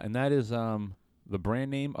 And that is the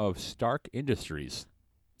brand name of Stark Industries.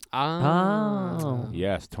 Oh.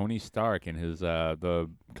 Yes, Tony Stark and his the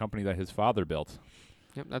company that his father built.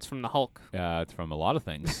 Yep, that's from the Hulk. It's from a lot of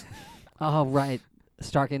things. Oh, right.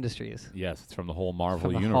 Stark Industries. Yes, it's from the whole Marvel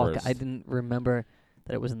From the universe. Hulk. I didn't remember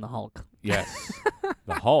that it was in the Hulk. Yes,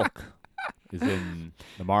 the Hulk is in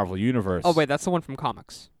the Marvel universe. Oh wait, that's the one from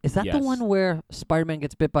comics. Is that the Yes. one where Spider-Man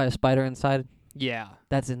gets bit by a spider inside? Yeah,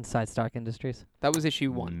 That's inside Stark Industries. that was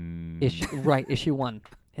issue 1. Right, issue 1.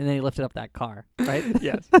 And then he lifted up that car, right?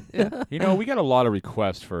 Yes. Yeah. You know, we get a lot of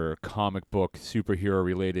requests for comic book superhero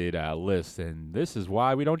related lists, and this is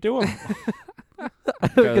why we don't do them.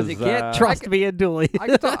 Because you can't trust me and Dooley.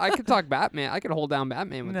 I could talk Batman. I could hold down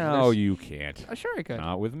Batman with No, this. you can't. Sure I could.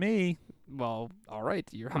 Not with me. Well, all right.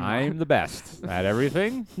 I'm the best at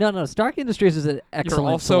everything. No, Stark Industries is an You're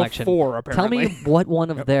excellent also selection. 4 Tell apparently. me what one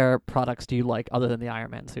of their products do you like other than the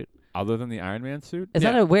Iron Man suit? Other than the Iron Man suit? Is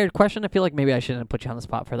that a weird question? I feel like maybe I shouldn't put you on the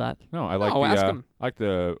spot for that. No, I like No, ask the him. I like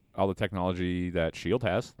the all the technology that Shield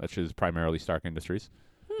has, which is primarily Stark Industries.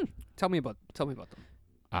 Tell me about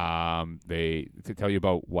them. They to tell you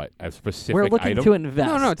about what a specific We're looking item. to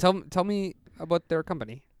invest. No. Tell me about their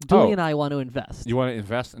company. Dooley Oh. and I want to invest. You want to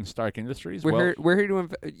invest in Stark Industries? We're well, here. We're here to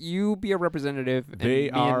you be a representative. And They me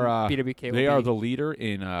are, And BWK. they will are be- the leader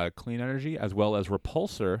in clean energy as well as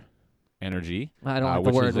repulsor energy. I don't like the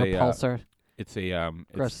which word is a, repulsor. It's a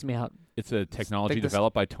Grosses me out. it's a technology Think this-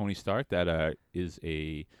 developed by Tony Stark that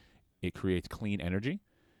it creates clean energy,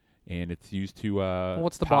 and it's used to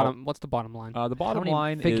What's the bottom? What's the bottom line? The How bottom many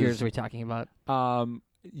line figures is are we talking about?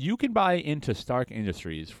 you can buy into Stark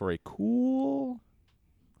Industries for a cool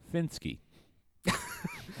Finsky.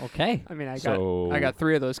 Okay. I mean, I So got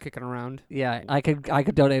 3 of those kicking around. Yeah, I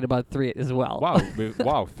could donate about 3 as well.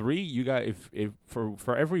 wow, 3. You got if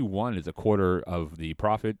for every 1 is a quarter of the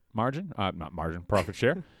profit margin, not margin, profit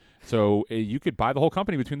share. So you could buy the whole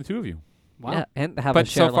company between the two of you. Wow. Yeah, and have a But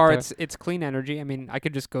share so far, left it's clean energy. I mean, I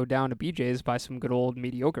could just go down to BJ's, buy some good old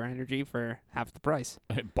mediocre energy for half the price.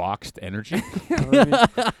 Boxed energy. I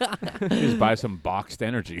mean, Just buy some boxed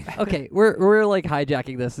energy. there. Okay, we're like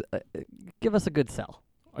hijacking this. Give us a good sell.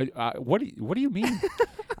 What do you mean?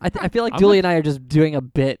 I feel like I'm Dooley not- and I are just doing a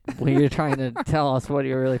bit when you're trying to tell us what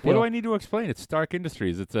you really What feel. do I need to explain? It's Stark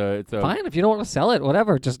Industries. It's a Fine, if you don't want to sell it,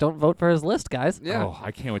 whatever. Just don't vote for his list, guys. yeah. Oh,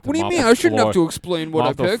 I can't wait to What do you mop mean? the I shouldn't floor- have to explain what I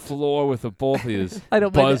mop the picked. floor with the both of these I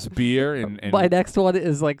don't. Buzz beer and My next one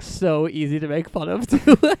is like so easy to make fun of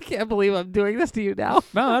too. I can't believe I'm doing this to you now.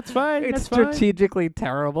 no, that's fine. It's that's fine. strategically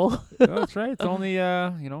terrible. No, that's right. It's only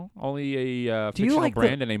only a Do you fictional like the-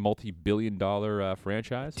 brand and a multi-billion-dollar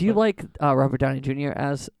franchise. Do you but like Robert Downey Jr.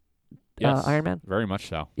 as yes, Iron Man? Very much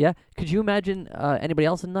so. Yeah. Could you imagine anybody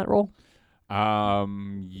else in that role?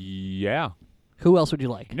 Yeah. Who else would you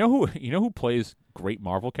like? You know who plays great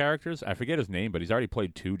Marvel characters? I forget his name, but he's already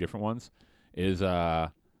played 2 different ones. Is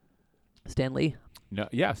Stan Lee. no,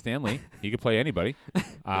 yeah, Stan Lee. He could play anybody.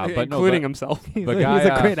 But no, including but himself. He's, The he's guy,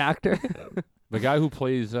 a great actor. the guy who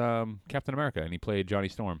plays Captain America, and he played Johnny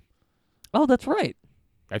Storm. Oh, that's right.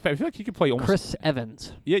 I feel like he could play almost. Chris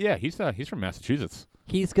Evans. Yeah. He's from Massachusetts.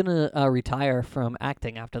 He's gonna retire from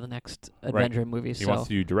acting after the next Avenger movie. He So wants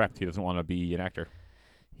to direct. He doesn't want to be an actor.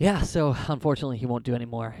 yeah. So unfortunately, he won't do any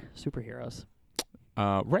more superheroes.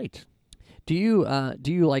 Right. Do you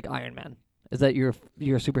like Iron Man? Is that your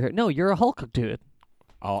superhero? No, you're a Hulk dude.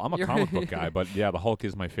 Oh, I'm a You're- comic book guy, but yeah, the Hulk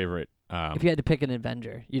is my favorite. If you had to pick an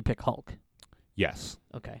Avenger, you'd pick Hulk. Yes.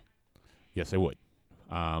 Okay. Yes, I would.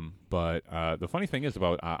 But the funny thing is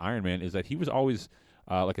about Iron Man is that he was always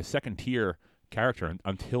like a second tier character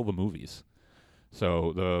until the movies.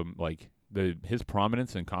 So his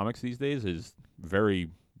prominence in comics these days is very,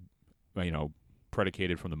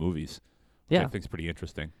 predicated from the movies. Which I Yeah, think is pretty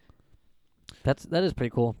interesting. that is pretty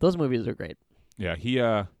cool. Those movies are great. Yeah, he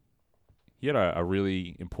had a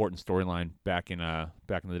really important storyline back in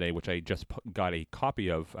the day, which I just got a copy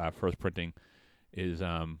of first printing, is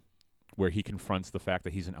where he confronts the fact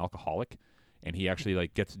that he's an alcoholic, and he actually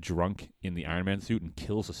gets drunk in the Iron Man suit and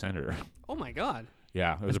kills a senator. Oh my God.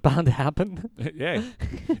 Yeah, it was It's bound to happen. yeah,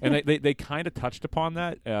 and they kind of touched upon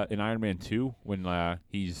that in Iron Man 2 when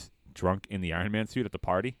he's drunk in the Iron Man suit at the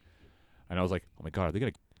party, and I was like, oh my God, are they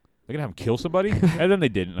gonna have him kill somebody? And then they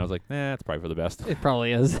didn't. And I was like, nah, that's probably for the best. It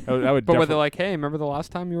probably is. I would But were they definitely- like, hey, remember the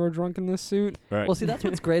last time you were drunk in this suit? right. Well, see, that's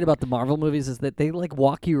what's great about the Marvel movies is that they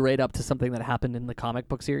walk you right up to something that happened in the comic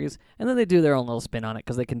book series, and then they do their own little spin on it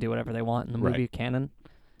because they can do whatever they want in the Right. movie canon.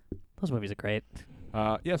 Those movies are great.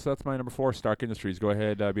 Yeah, so that's my number 4, Stark Industries. Go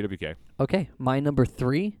ahead, BWK. Okay, my number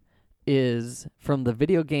 3 is from the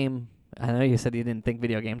video game. I know you said you didn't think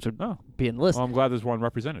video games would Oh, be in the list. well, I'm glad there's one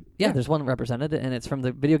represented. Yeah, there's one represented, and it's from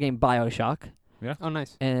the video game BioShock, Oh,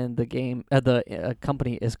 nice. and the game the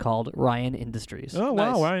company is called Ryan Industries. Oh,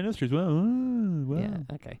 Nice. wow, Ryan Industries. Wow. Yeah.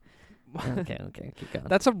 Okay. Okay. Keep going.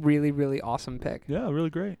 That's a really, really awesome pick. Yeah, really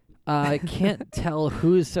great. I can't tell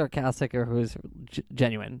who's sarcastic or who's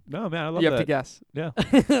genuine. No, man, I love You that. have to guess.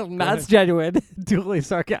 Yeah. Matt's genuine, duly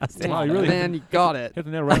sarcastic. Wow, you really Man, you got it. hit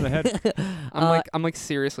the nail right on the head. I'm like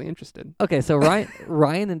seriously interested. Okay, so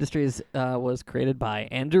Ryan Industries was created by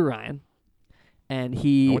Andrew Ryan, and I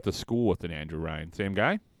he, went to school with an Andrew Ryan. Same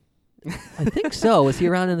guy? I think so. Was he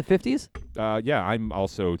around in the 50s? Yeah, I'm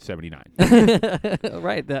also 79.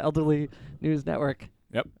 Right, the Elderly News Network.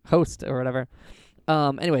 Yep. Host or whatever.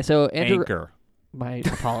 Anyway, so Andrew. Anchor. My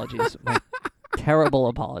apologies. My terrible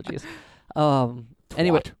apologies.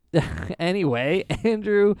 Anyway, Twat. Anyway,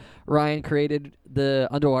 Andrew Ryan created the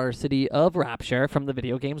underwater city of Rapture from the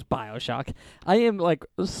video games BioShock. I am like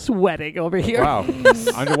sweating over here. Wow.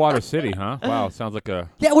 Underwater City, huh? Wow. Sounds like a.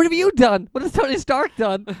 Yeah, what have you done? What has Tony Stark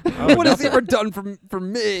done? What has he ever done for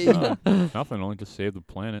me? Nothing. Only to save the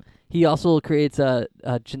planet. He also creates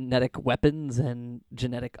genetic weapons and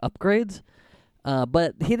genetic upgrades.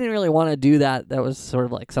 But he didn't really want to do that. That was sort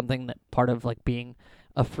of like something that part of like being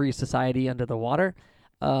a free society under the water.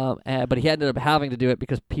 But he ended up having to do it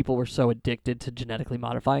because people were so addicted to genetically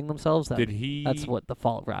modifying themselves. That's what the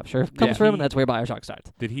fall of Rapture comes from, and that's where BioShock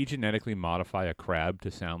starts. Did he genetically modify a crab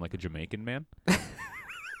to sound like a Jamaican man?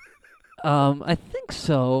 I think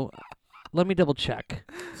so. Let me double check.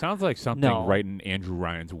 Sounds like something No. right in Andrew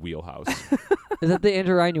Ryan's wheelhouse. Is that the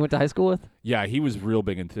Andrew Ryan you went to high school with? Yeah, he was real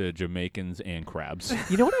big into Jamaicans and crabs.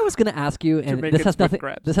 You know what I was going to ask you, and Jamaicans this has with nothing.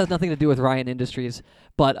 crabs. This has nothing to do with Ryan Industries,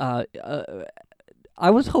 but I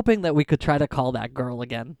was hoping that we could try to call that girl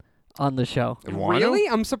again on the show. Really?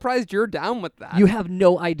 I'm surprised you're down with that. You have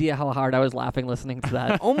no idea how hard I was laughing listening to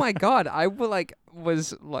that. Oh my god, I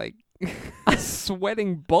was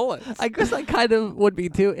sweating bullets. I guess I kind of would be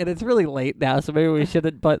too, and it's really late now, so maybe we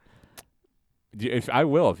shouldn't. But If I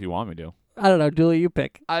will, if you want me to. I don't know, Julie, you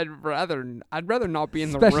pick. I'd rather not be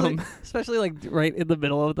in the Especially, room. especially like right in the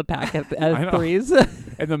middle of the pack I at know. threes.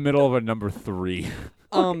 In the middle of a number 3.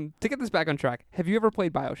 To get this back on track, have you ever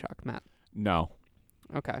played BioShock, Matt? No.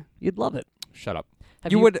 Okay. You'd love it. Shut up.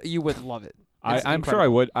 Have You would love it. It's I'm sure I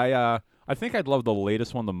incredible. would. I think I'd love the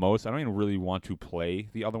latest one the most. I don't even really want to play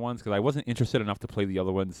the other ones because I wasn't interested enough to play the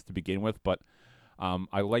other ones to begin with. But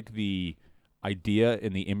I like the idea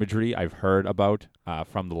and the imagery I've heard about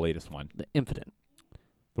from the latest one. The Infinite.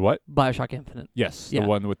 The what? BioShock Infinite. Yes, Yeah. the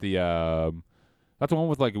one with the. That's the one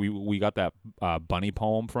with like we got that bunny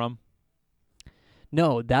poem from.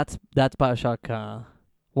 No, that's BioShock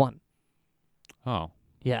 1. Oh.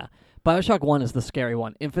 Yeah. BioShock 1 is the scary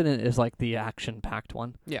one. Infinite is like the action-packed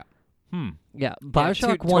one. Hmm. Yeah,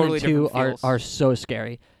 BioShock two 1 totally and 2 different feels. are so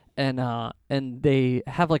scary. And they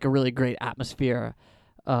have like a really great atmosphere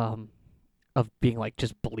of being like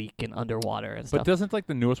just bleak and underwater and But stuff. doesn't like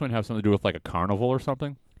the newest one have something to do with like a carnival or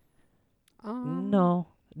something? No,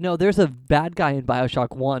 there's a bad guy in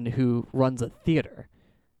BioShock 1 who runs a theater.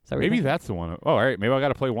 Is that what you're Maybe thinking? that's the one. Oh, all right. Maybe I got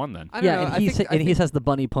to play one then. I don't Yeah, know. and I he think, he says the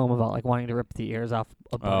bunny poem about like wanting to rip the ears off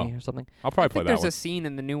a bunny or something. I'll I probably play think that there's one. a scene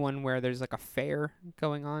in the new one where there's like a fair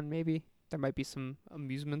going on. Maybe there might be some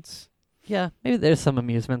amusements. Yeah, maybe there's some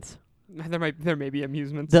amusements. There may be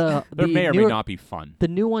amusements. The There may or may newer- not be fun. The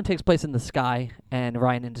new one takes place in the sky, and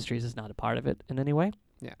Ryan Industries is not a part of it in any way.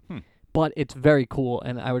 Yeah. But it's very cool,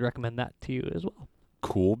 and I would recommend that to you as well.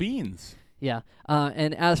 Cool beans. Yeah.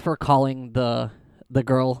 And as for calling the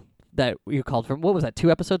girl that you called from, what was that,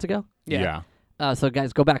 2 episodes ago? Yeah. So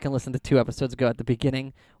guys, go back and listen to 2 episodes ago at the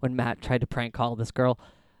beginning when Matt tried to prank call this girl.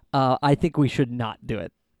 I think we should not do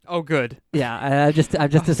it. Oh, good. Yeah, I've just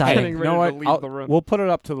decided. Getting You ready know to what? leave the room. We'll put it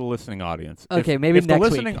up to the listening audience. Okay, if, maybe if the next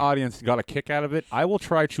listening week. audience got a kick out of it, I will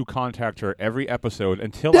try to contact her every episode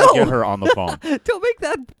until No! I get her on the phone. Don't make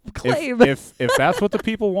that claim. if that's what the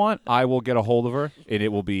people want, I will get a hold of her, and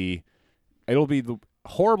it'll be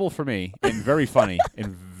horrible for me and very funny and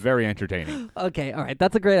very entertaining. Okay, all right.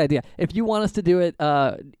 That's a great idea. If you want us to do it,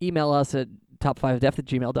 email us at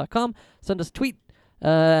top5ofdeath@gmail.com. Send us a tweet,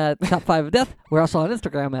 top5ofdeath. We're also on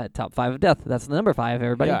Instagram at top5ofdeath. That's the number 5,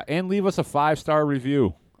 everybody. Yeah, and leave us a 5-star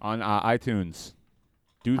review on iTunes.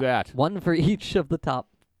 Do that. One for each of the top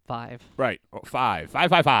 5. Right. 5.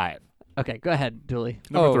 5. Okay, go ahead, Julie.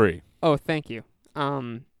 Number Oh. 3. Oh, thank you.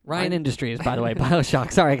 Ryan Industries, by the way.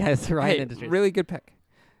 BioShock. Sorry, guys. Ryan Hey, Industries. really good pick.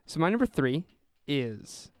 So my number 3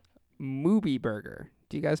 is Movie Burger.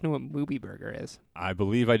 Do you guys know what Movie Burger is? I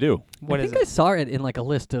believe I do. What I is think I it? saw it in like a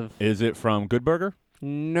list of. Is it from Good Burger?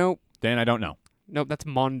 Nope. Then I don't know. Nope, that's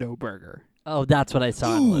Mondo Burger. Oh, that's what I saw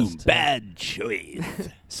on the list. bad choice.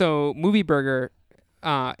 So Movie Burger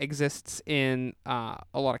exists in a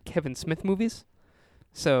lot of Kevin Smith movies.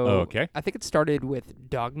 So Okay. I think it started with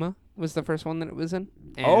Dogma was the first one that it was in.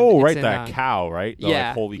 And Oh, it's right, in, that cow, right? The, yeah,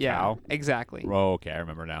 like, holy yeah, cow. exactly. Oh, okay, I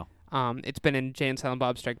remember now. It's been in Jay and Silent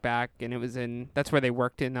Bob Strike Back, and it was in. That's where they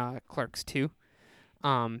worked in Clerks 2.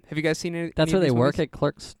 Have you guys seen it? That's where they work at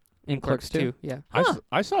Clerks. In Clerks 2. Yeah.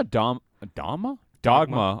 I saw Dogma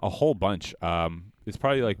a whole bunch. It's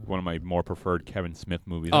probably like one of my more preferred Kevin Smith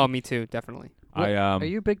movies. Oh, me too, definitely. Are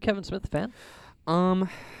you a big Kevin Smith fan?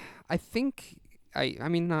 I think I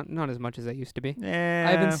mean not as much as I used to be. I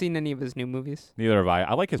haven't seen any of his new movies. Neither have I.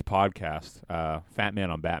 I like his podcast, Fat Man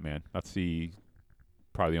on Batman. That's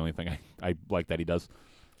probably the only thing I like that he does.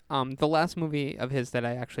 The last movie of his that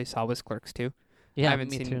I actually saw was Clerks 2. Yeah, I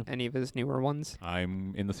haven't me seen too. any of his newer ones.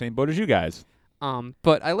 I'm in the same boat as you guys.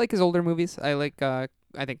 But I like his older movies. I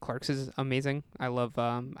think Clerks is amazing. I like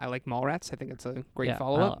Mallrats. I think it's a great Yeah,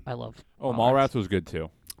 follow-up. I love. Oh, Mallrats. Mallrats was good too.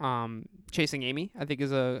 Chasing Amy, I think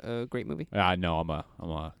is a great movie. I know I'm a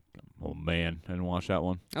oh man, I didn't watch that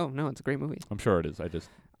one. Oh no, it's a great movie. I'm sure it is. I just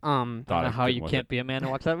Um, I thought don't know how couldn't you with can't it. be a man and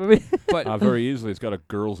watch that movie. but Very easily. It's got a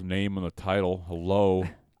girl's name in the title. Hello,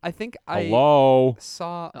 I think I hello.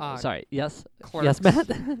 saw Sorry. Yes. Clerks. Yes,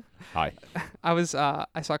 Matt. Hi. I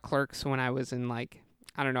saw Clerks when I was in like,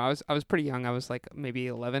 I don't know, I was pretty young. I was like maybe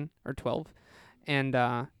 11 or 12, and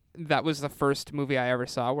that was the first movie I ever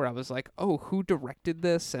saw where I was like, oh, who directed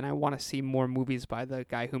this? And I want to see more movies by the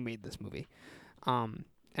guy who made this movie.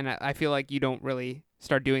 And I feel like you don't really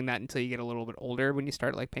start doing that until you get a little bit older, when you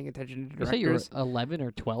start like paying attention to You say you were directors. 11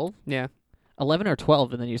 or 12? Yeah, 11 or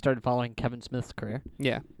 12, and then you started following Kevin Smith's career.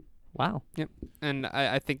 yeah. Wow. And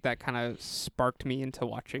I think that kind of sparked me into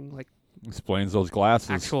watching like Explains those glasses.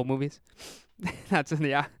 actual movies. That's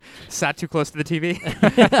yeah. Sat too close to the TV.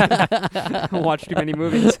 Watched too many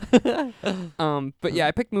movies. But yeah,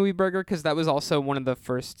 I picked Movie Burger because that was also one of the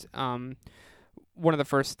first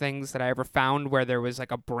things that I ever found where there was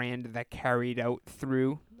like a brand that carried out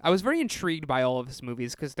through. I was very intrigued by all of his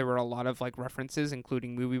movies because there were a lot of like references,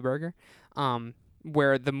 including Movie Burger,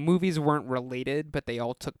 where the movies weren't related, but they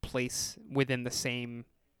all took place within the same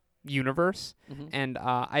universe. Mhm. And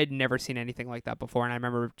I had never seen anything like that before, and I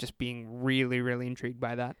remember just being really, really intrigued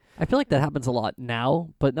by that. I feel like that happens a lot now,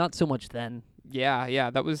 but not so much then.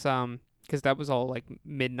 Yeah, that was because that was all like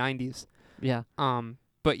mid '90s. Yeah.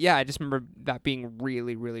 But yeah, I just remember that being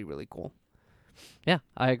really, really, really cool. Yeah,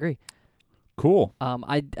 I agree. Cool.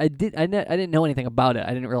 I didn't know anything about it. I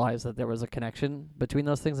didn't realize that there was a connection between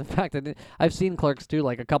those things. In fact, I've seen Clerks 2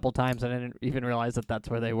 like a couple times, and I didn't even realize that that's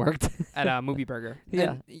where they worked. At Movie Burger.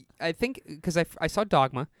 Yeah. And I think because I saw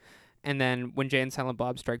Dogma, and then when Jay and Silent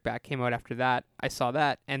Bob Strike Back came out after that, I saw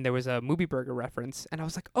that, and there was a Movie Burger reference, and I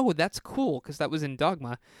was like, oh, that's cool, because that was in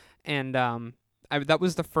Dogma, and that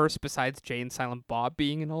was the first, besides Jay and Silent Bob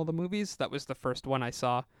being in all the movies, that was the first one I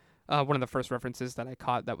saw. One of the first references that I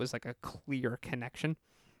caught that was like a clear connection.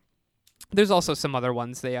 There's also some other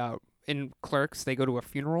ones. They in Clerks, they go to a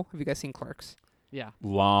funeral. Have you guys seen Clerks? Yeah.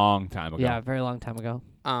 Long time ago. Yeah, a very long time ago.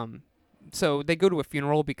 So they go to a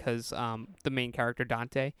funeral because the main character,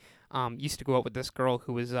 Dante, used to go out with this girl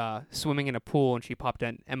who was swimming in a pool, and she popped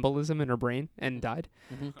an embolism in her brain and died.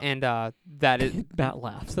 Mm-hmm. And that is Matt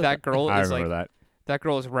laughs. that girl I is remember like that. that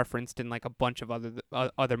girl is referenced in like a bunch of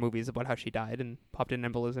other movies about how she died and popped an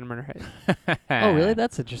embolism in her head. Oh, really?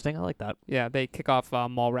 That's interesting. I like that. Yeah, they kick off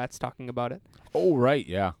Mallrats talking about it. Oh, right.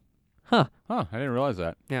 Yeah. Huh. Huh. I didn't realize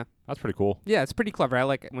that. Yeah. That's pretty cool. Yeah, it's pretty clever. I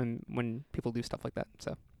like it when people do stuff like that.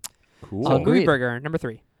 So, Cool. So Movie Agreed. Burger number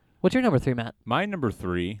 3. What's your number 3, Matt? My number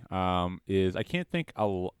 3 is I can't think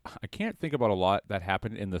about a lot that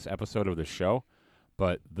happened in this episode of the show,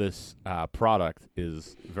 but this product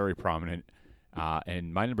is very prominent.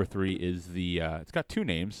 And my number 3 is it's got 2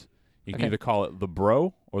 names. You can Okay. either call it the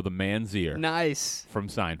Bro or the Man's Ear Nice. from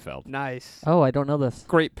Seinfeld. Nice. Oh, I don't know this.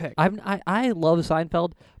 Great pick. I love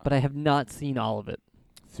Seinfeld, but I have not seen all of it.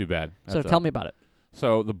 Too bad. So tell me about it.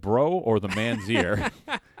 So the Bro or the Man's Ear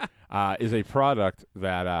is a product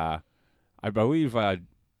that I believe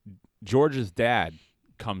George's dad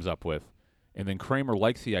comes up with, and then Kramer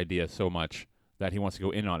likes the idea so much that he wants to go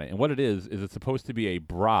in on it. And what it is it's supposed to be a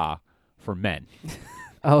bra for men.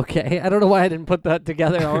 Okay, I don't know why I didn't put that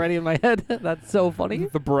together already in my head. That's so funny.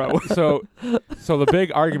 The Bro. So the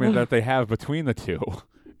big argument that they have between the two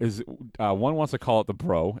is one wants to call it the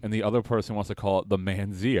Bro, and the other person wants to call it the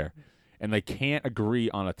Man's Ear. And they can't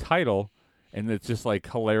agree on a title, and it's just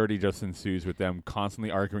like hilarity just ensues with them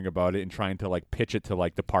constantly arguing about it and trying to like pitch it to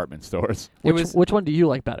like department stores. Which one do you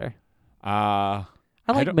like better? I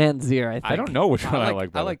I like don't- Man's Ear, I think. I don't know which one I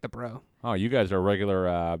like better. I like the Bro. Oh, you guys are regular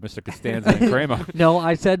Mr. Costanza and Kramer. No,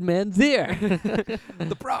 I said Man's Ear.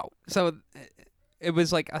 The Bro. So it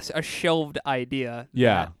was like a shelved idea.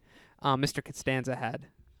 Yeah. That, Mr. Costanza had.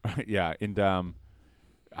 Yeah, and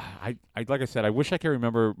I like I said, I wish I could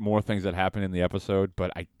remember more things that happened in the episode,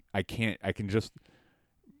 but I can't. I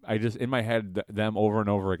just in my head them over and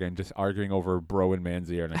over again, just arguing over Bro and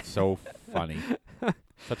Man's Ear, and it's so funny.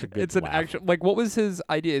 Such a good. It's an laugh. actual like. What was his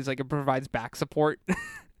idea? Is like it provides back support.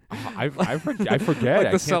 I forget. I like can't the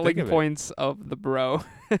think selling of it. points of the Bro.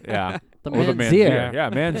 Yeah. The Or the Man's Ear. Yeah,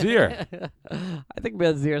 Man's Ear. I think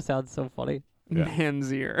Man's Ear sounds so funny. Yeah.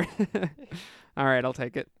 Man's Ear. All right, I'll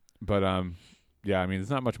take it. But yeah, I mean, there's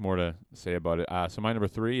not much more to say about it. So my number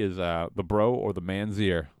 3 is the Bro or the Man's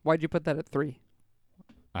Ear. Why'd you put that at 3?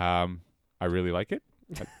 I really like it.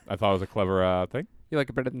 I thought it was a clever thing. You like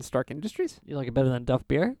it better than Stark Industries? You like it better than Duff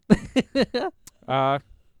beer?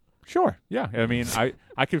 Sure. Yeah. I mean,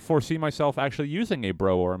 I could foresee myself actually using a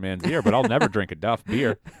Bro or a Manzier, but I'll never drink a Duff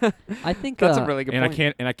beer, I think That's a really good and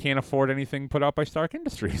point. I can't afford anything put out by Stark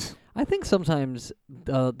Industries. I think sometimes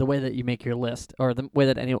the way that you make your list, or the way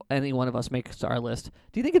that any one of us makes our list,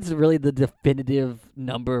 do you think it's really the definitive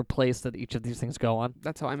number place that each of these things go on?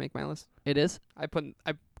 That's how I make my list. It is. I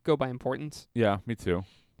go by importance. Yeah, me too.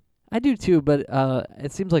 I do too, but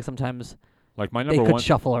it seems like sometimes Like my they number could one.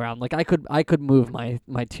 shuffle around. Like I could move my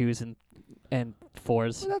 2s and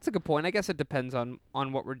 4s. Well, that's a good point. I guess it depends on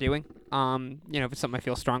what we're doing. If it's something I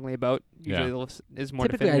feel strongly about, usually Yeah. the list is more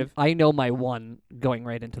Typically, definitive. I know my one going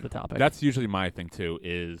right into the topic. That's usually my thing too.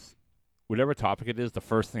 Is whatever topic it is, the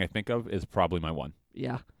first thing I think of is probably my one.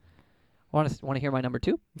 yeah. Want to hear my number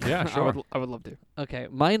 2? Yeah, sure. I would love to. Okay,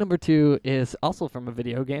 my number 2 is also from a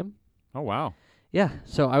video game. Oh wow. Yeah,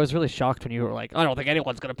 so I was really shocked when you were like, I don't think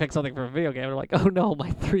anyone's going to pick something from a video game. And I'm like, oh no,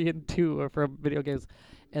 my 3 and 2 are from video games.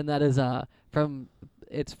 And that is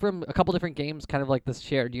it's from a couple different games, kind of like this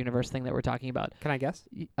shared universe thing that we're talking about. Can I guess?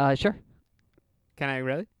 Sure. Can I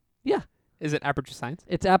really? Yeah. Is it Aperture Science?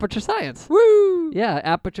 It's Aperture Science. Woo! Yeah,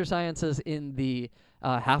 Aperture Science is in the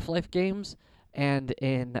Half-Life games, and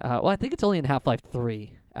in, I think it's only in Half-Life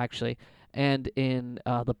 3, actually, and in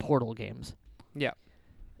the Portal games. Yeah.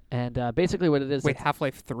 And basically what it is... Wait,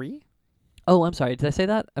 Half-Life 3? Oh, I'm sorry. Did I say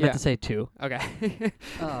that? I meant Yeah. to say 2. Okay.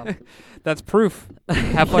 Um, That's proof.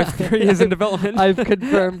 Half-Life 3 is in development. I've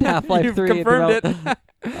confirmed Half-Life You've 3 in confirmed it. development.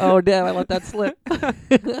 Oh, damn, I let that slip.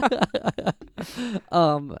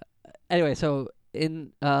 Anyway, so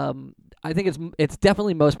in I think it's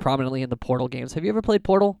definitely most prominently in the Portal games. Have you ever played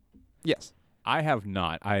Portal? Yes. I have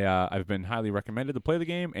not. I've been highly recommended to play the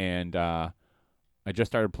game, and I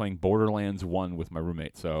just started playing Borderlands 1 with my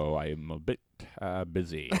roommate, so I am a bit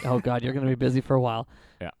busy. Oh god, you're going to be busy for a while.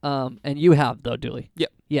 Yeah. And you have though, Dooley.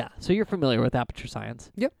 Yep. Yeah. So you're familiar with Aperture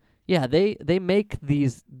Science. Yep. Yeah, they make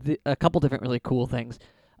a couple different really cool things.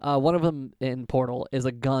 One of them in Portal is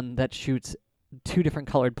a gun that shoots 2 different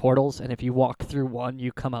colored portals, and if you walk through one,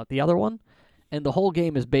 you come out the other one. And the whole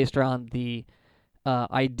game is based around the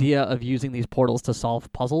idea of using these portals to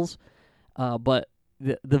solve puzzles. But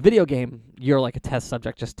the video game, you're like a test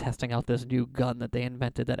subject just testing out this new gun that they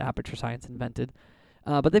invented, that Aperture Science invented.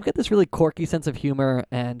 But they've got this really quirky sense of humor,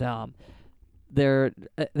 and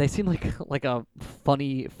they seem like a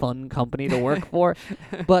funny, fun company to work for,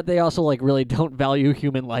 but they also like really don't value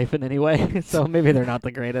human life in any way. So maybe they're not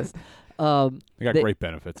the greatest. They got great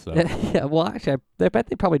benefits, though. Yeah, well, actually, I bet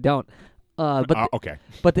they probably don't. Okay.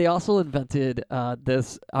 But they also invented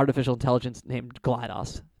this artificial intelligence named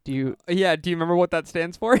GLaDOS. Do you? Yeah, do you remember what that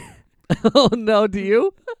stands for? Oh no, do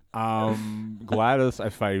you? Gladys,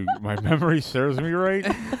 if my memory serves me right.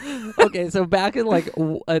 Okay, so back in like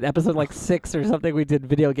an episode like 6 or something, we did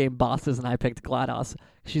video game bosses, and I picked GLaDOS.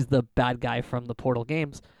 She's the bad guy from the Portal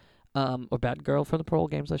games, or bad girl from the Portal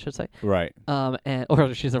games, I should say. Right.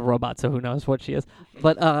 Or she's a robot, so who knows what she is.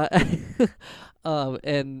 But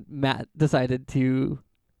and Matt decided to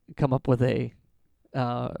come up with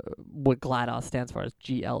what GLaDOS stands for, is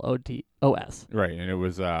GLODOS. Right, and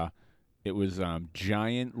it was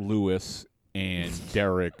Giant Lewis and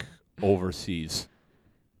Derek overseas.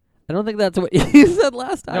 I don't think that's what you said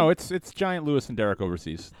last time. No, it's Giant Lewis and Derek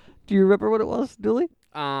overseas. Do you remember what it was, Dooley?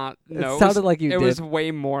 No. It sounded like you It did. was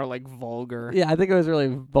way more like vulgar. Yeah, I think it was really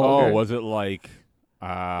vulgar. Oh, was it like? It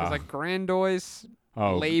was like grandois,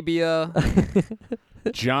 Oh, labia.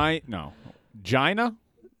 giant? No, Gina,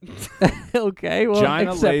 Okay, well,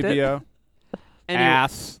 Gina, accept it. labia, Anyway,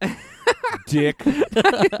 ass, dick, it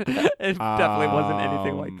definitely wasn't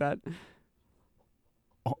anything like that.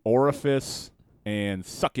 orifice, and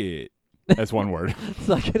suck it. That's one word.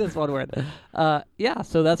 Suck it is one word. Yeah,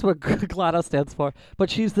 so that's what GLaDOS stands for. But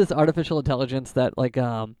she's this artificial intelligence that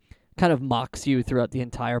kind of mocks you throughout the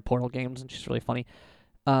entire Portal games, and she's really funny.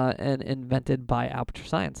 And invented by Aperture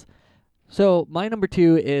Science. So my number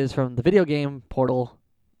 2 is from the video game Portal,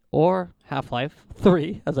 or Half-Life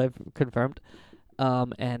 3, as I've confirmed.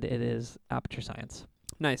 And it is Aperture Science.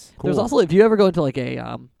 Nice. There's also, if you ever go into like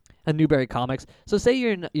a Newberry Comics, so say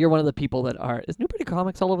you're one of the people that is Newberry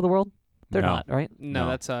Comics all over the world? They're No. not, right? No, No.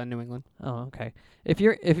 that's New England. Oh, okay. If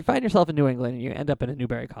you find yourself in New England and you end up in a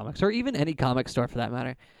Newberry Comics, or even any comic store for that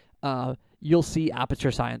matter, you'll see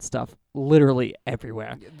Aperture Science stuff literally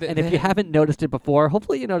everywhere. And if you haven't noticed it before,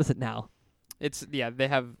 hopefully you notice it now. they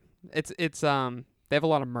have they have a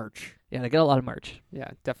lot of merch. Yeah, they get a lot of merch. Yeah,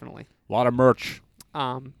 definitely. A lot of merch.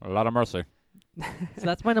 A lot of mercy. So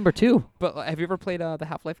that's my number 2. But have you ever played the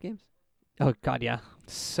Half-Life games? Oh God, yeah,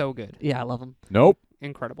 So good. yeah, I love them. Nope.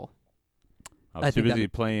 incredible. I I was too think busy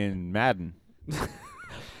playing Madden.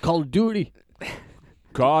 Call of Duty,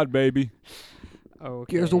 God, baby.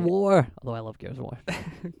 Okay. Gears of War. Although I love Gears of War.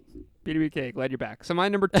 BWK, glad you're back. So my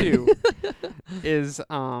number 2 is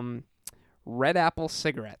Red Apple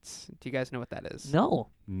cigarettes. Do you guys know what that is? No,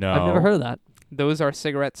 No. I've never heard of that. Those are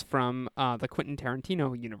cigarettes from the Quentin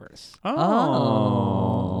Tarantino universe.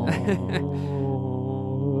 Oh.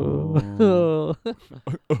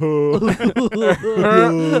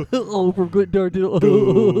 Oh, from Quentin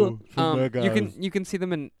Tarantino. You can see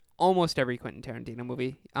them in almost every Quentin Tarantino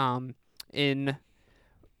movie. I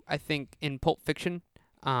think in Pulp Fiction,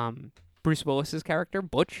 Bruce Willis's character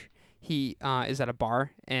Butch, he is at a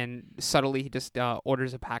bar and subtly he just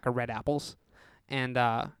orders a pack of red apples, and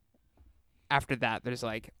after that there's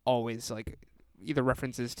like always like either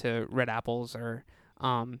references to red apples or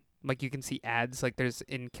like you can see ads like there's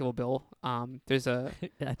in Kill Bill. There's a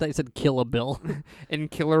I thought you said kill a bill. in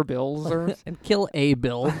Killer Bills or And kill a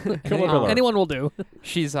bill. Kill a bill. Anyone will do.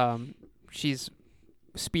 she's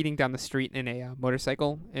speeding down the street in a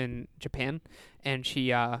motorcycle in Japan, and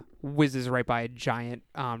she whizzes right by a giant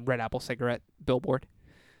red apple cigarette billboard.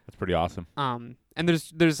 That's pretty awesome. And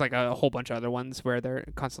there's like a whole bunch of other ones where they're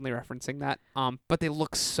constantly referencing that. But they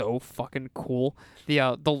look so fucking cool.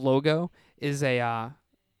 The logo is a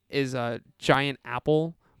giant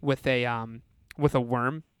apple with a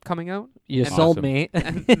worm coming out. You And sold awesome. me.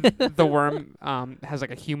 And the worm has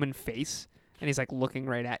like a human face, and he's like looking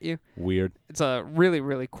right at you. Weird. It's a really,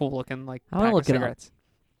 really cool looking like I wanna pack of look it up. cigarettes.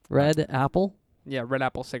 Red apple. Yeah, Red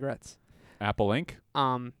Apple cigarettes. Apple Inc.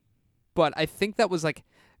 But I think that was like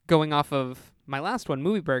going off of my last one,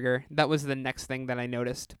 Movie Burger. That was the next thing that I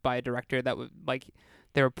noticed by a director that would like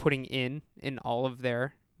they were putting in all of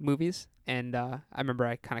their movies, and I remember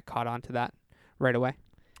I kind of caught on to that right away.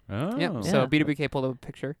 Oh. Yep. So Yeah. BWK pulled up a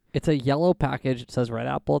picture. It's a yellow package. It says red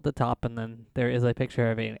apple at the top, and then there is a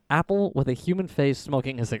picture of an apple with a human face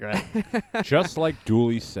smoking a cigarette. Just like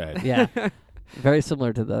Dooley said. Yeah. Very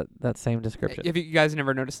similar to that same description. Have you guys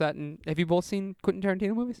never noticed that? And have you both seen Quentin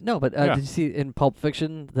Tarantino movies? No, but Yeah. did you see in Pulp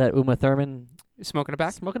Fiction that Uma Thurman Smoking a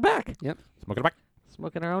back. smoking back? Smoking it back.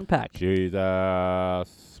 Smoking her own pack. Jesus.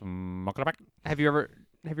 Smoking it back. Have you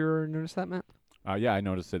ever noticed that, Matt? Yeah, I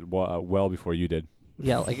noticed it well before you did.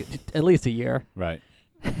 Yeah, like at least a year. Right.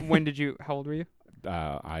 When did you? How old were you?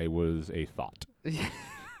 I was a thought.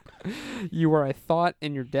 You were a thought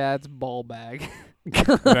in your dad's ball bag.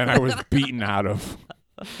 Then I was beaten out of.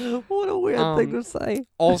 What a weird thing to say.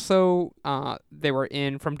 Also, they were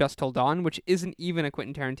in From Dusk Till Dawn, which isn't even a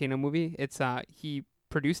Quentin Tarantino movie. It's he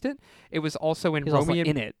produced it. It was also in He's also Romeo.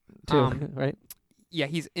 in it too, right? Yeah,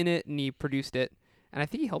 he's in it and he produced it, and I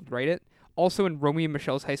think he helped write it. Also in Romeo and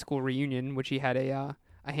Michelle's High School Reunion, which he had a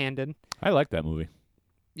hand in. I like that movie.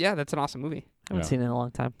 Yeah, that's an awesome movie. I haven't Yeah. seen it in a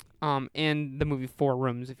long time. And the movie Four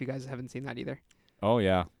Rooms, if you guys haven't seen that either. Oh,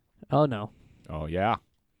 yeah. Oh no. Oh, yeah.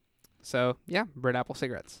 So yeah, Red Apple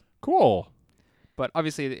cigarettes. Cool. But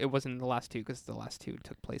obviously it wasn't the last two because the last two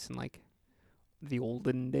took place in like the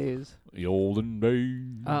olden days. The olden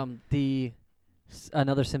days.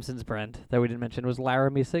 Another Simpsons brand that we didn't mention was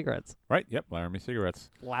Laramie cigarettes. Right. Yep. Laramie cigarettes.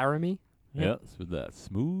 Laramie. Yeah. Yes, with that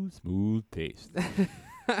smooth taste.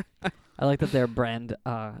 I like that their brand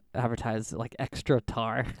advertised like extra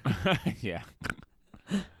tar. Yeah.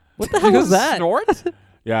 What the hell was that? Snort?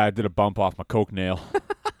 Yeah, I did a bump off my coke nail.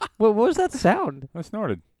 What was that sound? I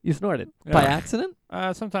snorted. You snorted Yeah. by accident?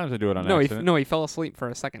 Sometimes I do it on No, accident. he fell asleep for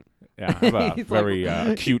a second. Yeah, I have a He's like- very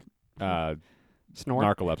acute Snort.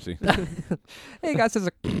 narcolepsy. Hey guys, there's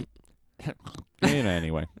a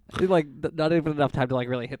Anyway, Like not even enough time to like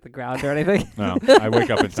really hit the ground or anything. no, I wake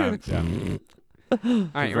up in time. Yeah, all right,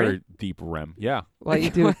 It's a ready? very deep REM. Yeah. Well, you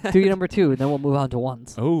do your number 2, and then we'll move on to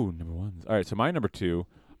ones. Oh, number one. All right, so my number 2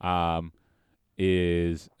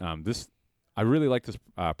 is this. I really like this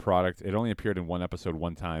product. It only appeared in one episode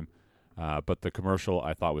one time, but the commercial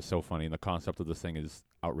I thought was so funny, and the concept of this thing is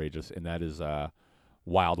outrageous, and that is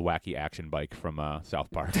Wild Wacky Action Bike from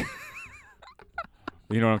South Park.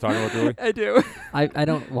 You know what I'm talking about, Julie? I do. I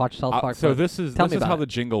don't watch South Park. So but this is tell me how about the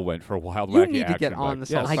jingle went for Wild You Wacky need to Action get on Bike.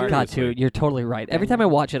 the Yeah, South I Park. got to. seriously. You're totally right. Every time I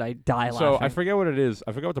watch it, I die So laughing. I forget what it is.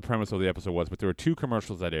 I forget what the premise of the episode was, but there were 2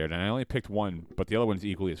 commercials that aired, and I only picked one, but the other one's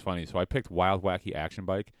equally as funny. So I picked Wild Wacky Action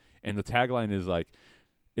Bike, and the tagline is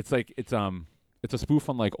it's a spoof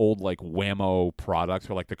on like old like Whammo products,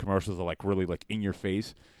 where like the commercials are like really like in your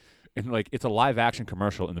face, and like it's a live action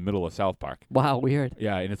commercial in the middle of South Park. Wow, weird.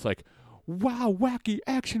 Yeah, and it's like, wow, wacky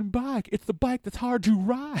action bike. It's the bike that's hard to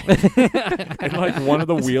ride. And like one of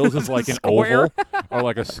the wheels is like an Square. oval or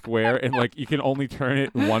like a square, and like you can only turn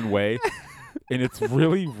it one way, and it's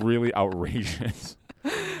really, really outrageous.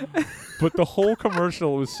 But the whole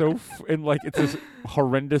commercial was so and like it's this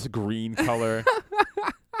horrendous green color.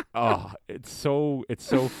 Oh, it's so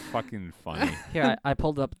fucking funny. Here, I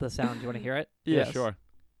pulled up the sound. Do you want to hear it? Yeah, Yes. sure.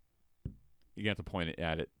 You have to point it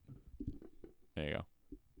at it. There you go.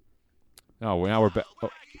 Oh, well, now we're back. Oh.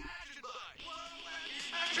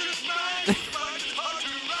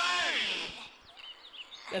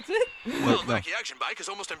 That's it. Well, no. wacky action bike is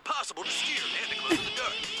almost impossible to steer and to close in the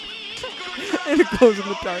dark. And it glows in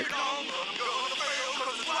the dark.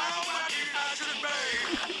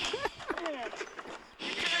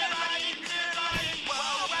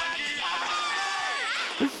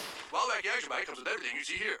 Wild wacky action bike comes with everything you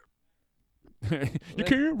see here. You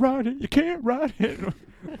can't ride it. You can't ride it.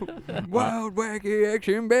 Wild wacky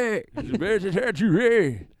action bag. I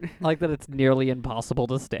like that it's nearly impossible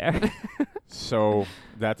to stare. So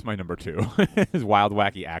that's my number 2. Is Wild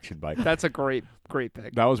Wacky Action Bike. That's a great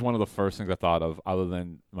pick. That was one of the first things I thought of, other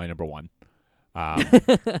than my number 1.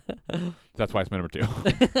 That's why it's my number 2.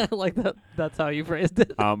 I like that. That's how you phrased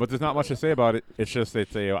it. But there's not much to say about it. It's just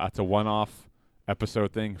it's a one-off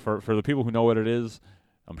episode thing for the people who know what it is.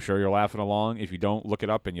 I'm sure you're laughing along. If you don't, look it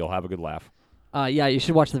up and you'll have a good laugh. Yeah, you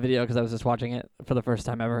should watch the video because I was just watching it for the first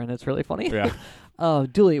time ever, and it's really funny. Yeah,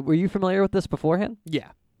 Dooley, were you familiar with this beforehand? Yeah.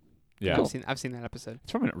 yeah. Cool. I've seen that episode.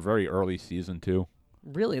 It's from a very early season too.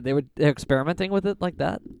 Really? They're experimenting with it like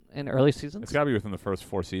that in early seasons? It's got to be within the first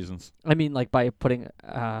 4 seasons. I mean, like by putting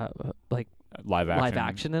like Live action. live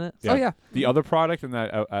action in it. Yeah. Oh yeah. The other product in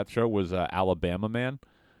that show was Alabama Man,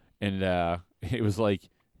 and it was like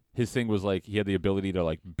his thing was like he had the ability to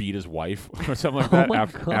like beat his wife or something like Oh that my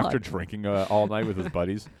after God. drinking all night with his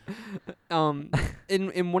buddies.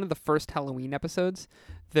 In one of the first Halloween episodes,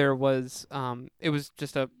 there was it was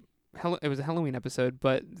just a Halloween episode,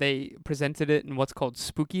 but they presented it in what's called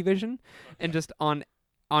Spooky Vision, and just on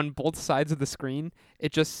both sides of the screen,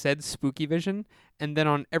 it just said Spooky Vision, and then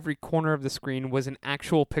on every corner of the screen was an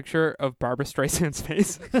actual picture of Barbara Streisand's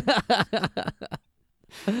face.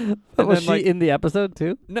 But was then, she like- in the episode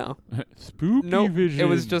too? No, Spooky no, vision. it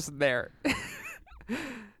was just there.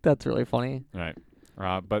 That's really funny. All right.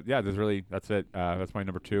 But yeah, that's it. That's my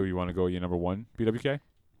number 2. You want to go your number 1, BWK?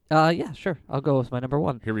 Yeah, sure. I'll go with my number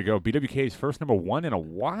 1. Here we go. BWK's first number 1 in a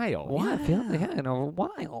while. Yeah, I feel like in a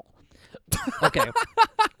while. Okay.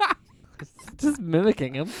 Just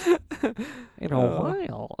mimicking him. In a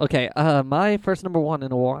while. Okay, my first number 1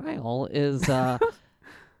 in a while is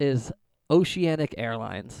is Oceanic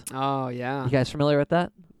Airlines. Oh yeah. You guys familiar with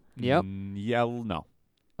that? Yep. No.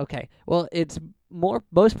 Okay. Well, it's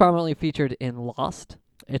most prominently featured in Lost.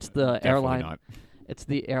 It's the Definitely airline. not. It's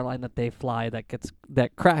the airline that they fly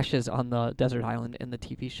that crashes on the desert island in the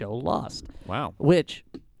TV show Lost, Wow. which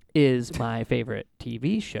is my favorite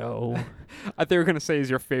TV show. I thought you were gonna say is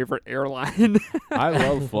your favorite airline. I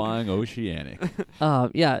love flying Oceanic.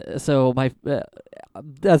 Yeah. So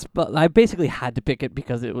I basically had to pick it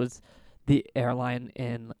because it was the airline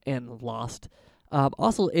in Lost.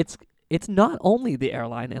 Also, it's not only the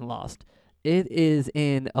airline in Lost. It is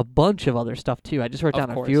in a bunch of other stuff too. I just wrote Of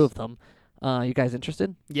down a few course. of them. You guys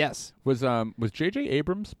interested? Yes. Was J.J.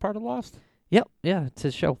 Abrams part of Lost? Yep. Yeah, it's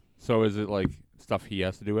his show. So is it like stuff he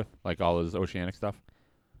has to do with, like all his Oceanic stuff?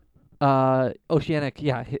 Oceanic,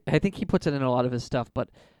 yeah. I think he puts it in a lot of his stuff, but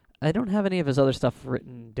I don't have any of his other stuff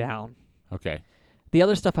written down. Okay. The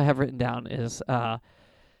other stuff I have written down is the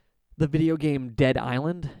video game Dead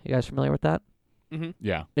Island. You guys familiar with that? Mm-hmm.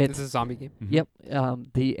 Yeah. It's a zombie game. Mhm. Yep.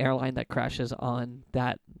 The airline that crashes on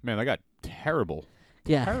that. Man, I got terrible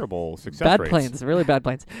Yeah. success Bad rates. planes, really bad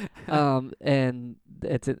planes. And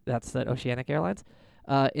that's that Oceanic Airlines.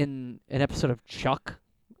 In an episode of Chuck,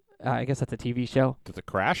 I guess that's a TV show. Does it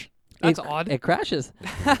crash? That's it, odd. It crashes.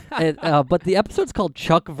 But the episode's called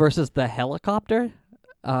Chuck versus the Helicopter.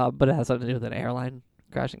 But it has something to do with an airline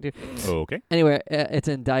crashing too. Okay. Anyway, it's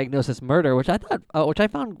in Diagnosis Murder, which I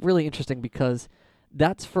found really interesting because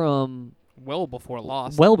that's from Well before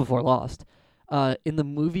Lost. well before Lost. In the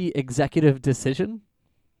movie Executive Decision.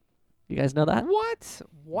 You guys know that? What?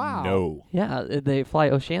 Wow. No. Yeah, they fly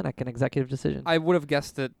Oceanic in Executive Decision. I would have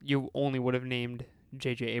guessed that you only would have named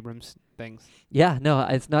J.J. Abrams things. Yeah, no,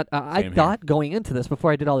 it's not. I Same thought going into this,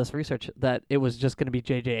 before I did all this research, that it was just going to be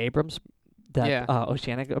J.J. Abrams that Yeah.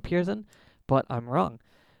 Oceanic appears in, but I'm wrong.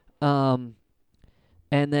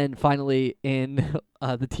 And then finally in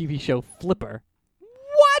the TV show Flipper.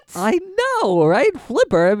 What? I know, right?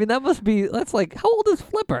 Flipper. I mean, that's like, how old is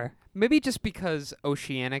Flipper? Maybe just because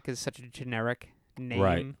Oceanic is such a generic name.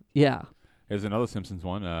 Right. Yeah. There's another Simpsons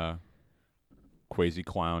one, Quasi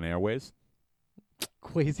Clown Airways.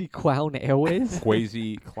 Quasi Clown Airways.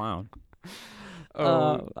 Quasi Clown.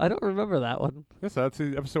 I don't remember that one. Yes, that's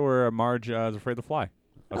the episode where Marge is afraid to fly.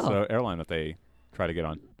 That's Oh. the airline that they try to get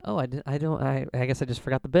on. Oh, I guess I just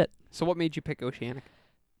forgot the bit. So what made you pick Oceanic?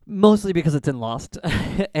 Mostly because it's in Lost,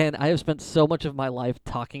 and I have spent so much of my life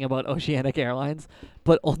talking about Oceanic Airlines,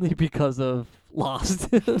 but only because of Lost.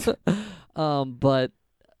 But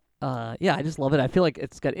yeah, I just love it. I feel like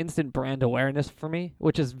it's got instant brand awareness for me,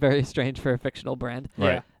 which is very strange for a fictional brand.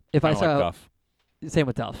 Right. If I Kinda saw like Duff. same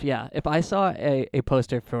with Duff, yeah. If I saw a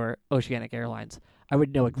poster for Oceanic Airlines, I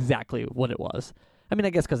would know exactly what it was. I mean, I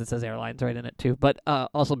guess because it says airlines right in it too, but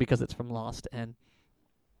also because it's from Lost, and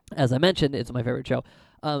as I mentioned, it's my favorite show.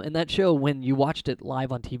 And that show, when you watched it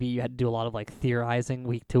live on TV, you had to do a lot of like theorizing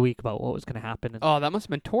week to week about what was going to happen. And, Oh, that must have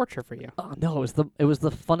been torture for you. oh no, it was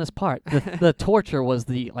the funnest part. The torture was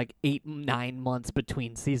the like 8-9 months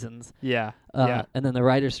between seasons. Yeah. And then the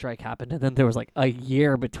writer's strike happened, and then there was like a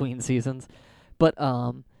year between seasons. But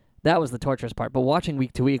that was the torturous part. But watching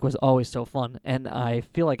week to week was always so fun, and I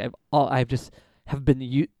feel like I've just have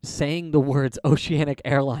been saying the words Oceanic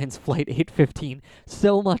Airlines Flight 815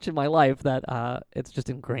 so much in my life that it's just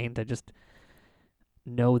ingrained. I just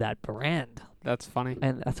know that brand, That's funny.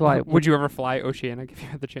 and that's why. Would you ever fly Oceanic if you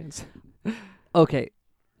had the chance? Okay,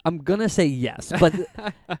 I'm gonna say yes, but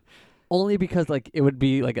only because like it would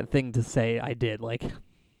be like a thing to say I did. Like,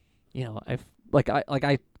 you know,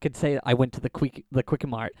 I could say I went to the Quick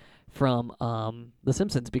Mart from The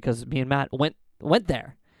Simpsons because me and Matt went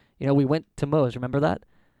there. You know, we went to Moe's. Remember that?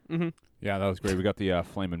 Mm-hmm. Yeah, that was great. We got the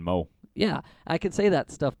Flamin' Mo. Yeah, I can say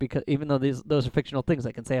that stuff because even though those are fictional things,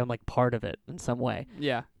 I can say I'm like part of it in some way.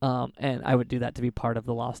 Yeah. And I would do that to be part of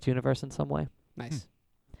the Lost universe in some way. Nice.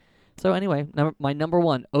 So anyway, my number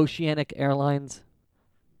one, Oceanic Airlines.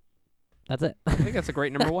 That's it. I think that's a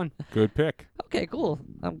great number one. Good pick. Okay, cool.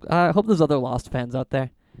 I hope there's other Lost fans out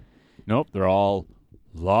there. Nope, they're all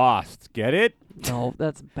lost. Get it? No,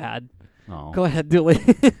 that's bad. Oh. Go ahead, Dooley.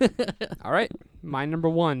 All right. My number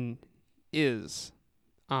one is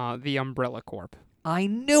the Umbrella Corp. I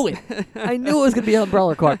knew it. I knew it was going to be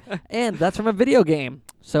Umbrella Corp. And that's from a video game.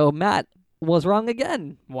 So Matt was wrong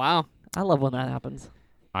again. Wow. I love when that happens.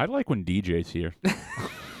 I like when DJ's here.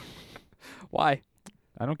 Why?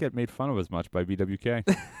 I don't get made fun of as much by BWK.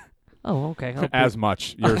 Oh, okay. As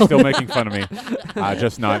much. You're still making fun of me.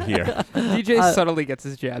 Just not here. DJ subtly gets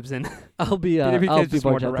his jabs in. I'll be BWK is just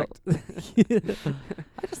more gentle.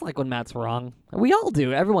 I just like when Matt's wrong. We all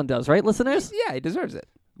do. Everyone does, right, listeners? Yeah, he deserves it.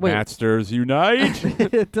 Wait. Matsters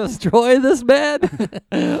unite. Destroy this man.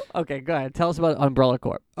 Okay, go ahead. Tell us about Umbrella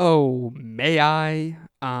Corp. Oh, may I?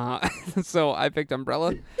 So I picked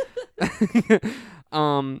Umbrella.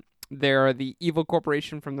 They're the evil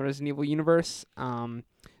corporation from the Resident Evil universe.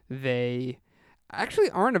 They actually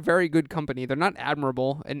aren't a very good company. They're not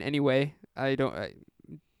admirable in any way. I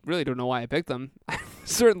really don't know why I picked them. I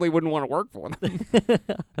certainly wouldn't want to work for them.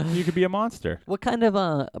 You could be a monster. What kind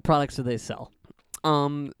of products do they sell?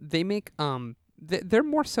 They make they're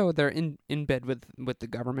more so they're in bed with the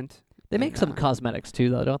government. They make some cosmetics too,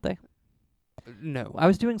 though, don't they? No. I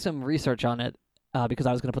was doing some research on it because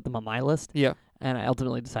I was going to put them on my list, Yeah. and I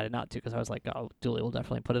ultimately decided not to because I was like, oh, Dooley will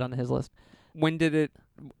definitely put it on his list. When did it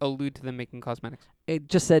allude to them making cosmetics? It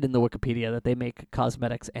just said in the Wikipedia that they make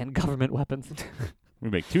cosmetics and government weapons. We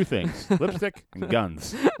make two things: lipstick and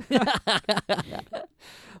guns.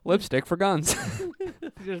 Lipstick for guns.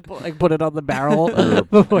 Just put it on the barrel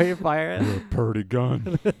before you fire it. You're a pretty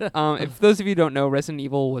gun. If those of you don't know, Resident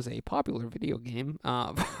Evil was a popular video game.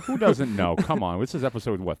 Who doesn't know? Come on. This is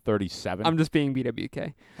episode, 37? I'm just being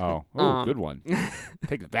BWK. Oh, good one.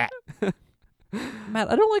 Take that.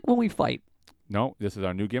 Matt, I don't like when we fight. No, this is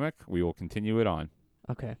our new gimmick. We will continue it on.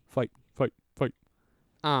 Okay. Fight, fight, fight.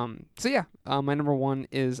 So yeah, my number one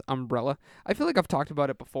is Umbrella. I feel like I've talked about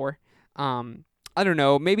it before. I don't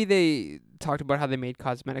know. Maybe they talked about how they made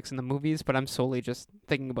cosmetics in the movies, but I'm solely just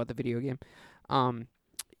thinking about the video game.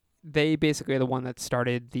 They basically are the one that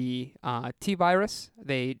started the T-virus.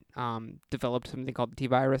 They developed something called the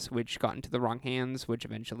T-virus, which got into the wrong hands, which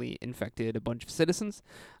eventually infected a bunch of citizens,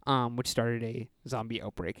 which started a zombie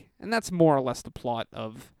outbreak. And that's more or less the plot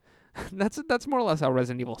of... that's more or less how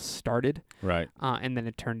Resident Evil started. Right. And then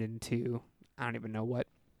it turned into... I don't even know what.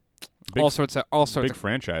 Big, all sorts big of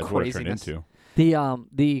franchise. What it turned craziness. into.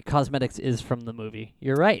 The cosmetics is from the movie.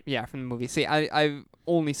 You're right. Yeah, from the movie. See, I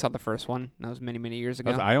only saw the first one. That was many, many years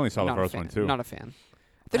ago. I only saw the Not a first fan. one too. Not a fan.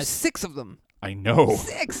 There's 6 of them. I know.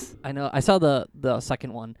 6! I know. I saw the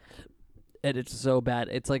second one, and it's so bad.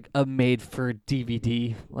 It's like a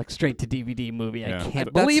made-for-DVD, like straight-to-DVD movie. Yeah. I can't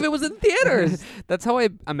That's- believe it was in theaters. That's how I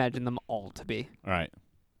imagine them all to be. All right.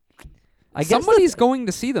 I guess Somebody's going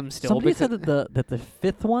to see them still. somebody because said that the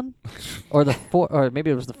fifth one, or the or maybe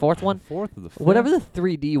it was the fourth one, Fourth of the fifth? whatever the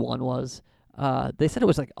 3D one was. They said it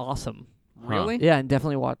was like awesome. Really? Yeah, and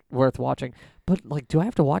definitely worth watching. But like, do I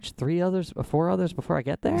have to watch 4 others before I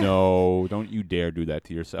get there? No, don't you dare do that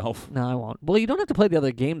to yourself. No, I won't. Well, you don't have to play the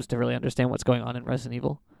other games to really understand what's going on in Resident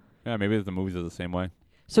Evil. Yeah, maybe the movies are the same way.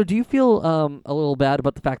 So do you feel a little bad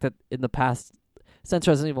about the fact that in the past, since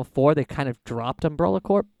Resident Evil 4, they kind of dropped Umbrella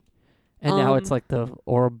Corp, and now it's like the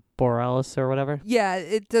Ouroboros or whatever? Yeah,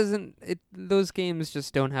 it doesn't. Those games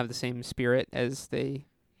just don't have the same spirit as they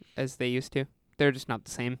used to. They're just not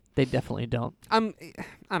the same. They definitely don't.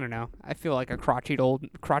 I don't know. I feel like a crotchety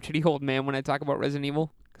old man when I talk about Resident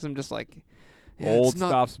Evil because I'm just like, yeah, Old it's not,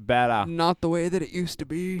 stuff's better. not the way that it used to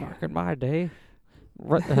be. Back in my day,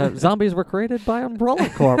 zombies were created by Umbrella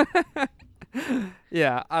Corp.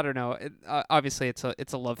 Yeah, I don't know. Obviously, it's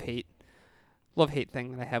a love-hate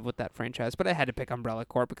thing that I have with that franchise, but I had to pick Umbrella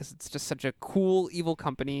Corp because it's just such a cool evil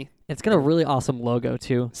company. It's got a really awesome logo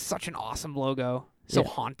too. Such an awesome logo. So Yeah.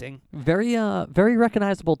 haunting. Very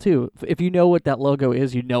recognizable too. If you know what that logo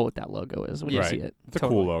is, you know what that logo is when you Right. see it. It's a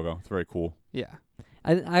Totally. cool logo. It's very cool. Yeah.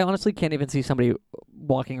 I honestly can't even see somebody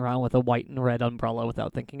walking around with a white and red umbrella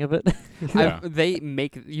without thinking of it. Yeah.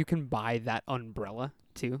 You can buy that umbrella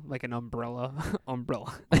too, like an umbrella.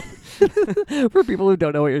 For people who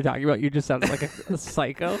don't know what you're talking about, you just sounded like a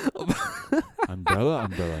psycho. Umbrella.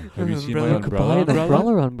 Have you seen my You could buy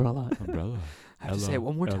umbrella? an umbrella. Umbrella. I have to say it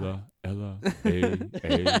one more time. Ella.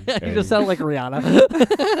 You just sound like Rihanna.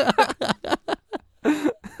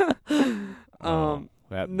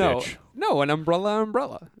 That No, bitch. no, an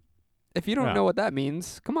umbrella. If you don't Yeah. know what that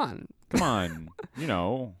means, come on. Come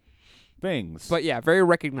on. Things. But yeah, very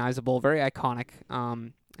recognizable, very iconic.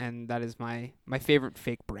 And that is my favorite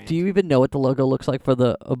fake brand. Do you even know what the logo looks like for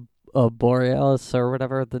the Borealis or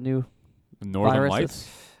whatever, the new Northern viruses?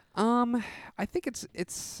 Lights? I think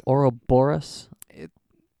it's Ouroboros? It-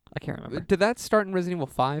 I can't remember. did that start in Resident Evil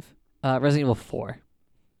 5? Resident Evil 4.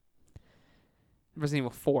 Resident Evil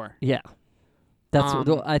 4. Yeah. That's.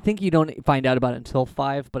 Um, I think you don't find out about it until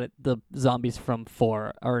 5, but the zombies from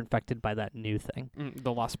 4 are infected by that new thing.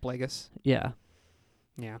 The Las Plagas. Yeah.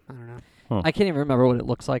 Yeah, I don't know. I can't even remember what it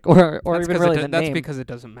looks like, or That's even 'cause really the that's name. because it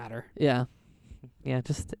doesn't matter. Yeah. Yeah,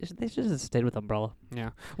 they should have stayed with Umbrella. Yeah.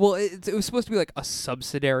 Well, it was supposed to be like a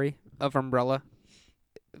subsidiary of Umbrella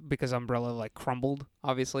because Umbrella like crumbled,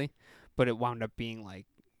 obviously, but it wound up being like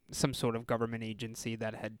some sort of government agency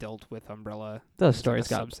that had dealt with Umbrella. Those as, like, stories a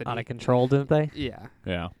got subsidy. out of control, didn't they? Yeah.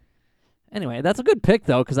 Yeah. Anyway, that's a good pick,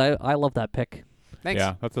 though, because I love that pick. Thanks.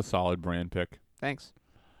 Yeah, that's a solid brand pick. Thanks.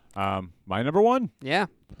 My number one? Yeah.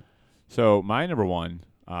 So my number one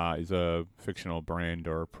is a fictional brand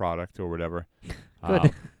or product or whatever.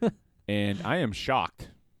 Good. And I am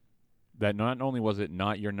shocked that not only was it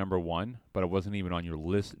not your number one, but it wasn't even on your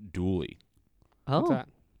list duly. What's Oh.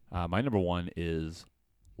 that? My number one is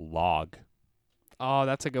Log. Oh,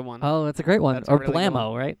 that's a good one. Oh, that's a great one. That's a Or really good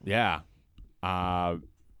Blammo, right? Yeah.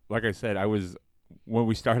 Like I said, when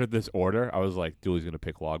we started this order, I was like, Dooley's gonna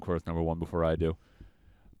pick Log first, number one, before I do.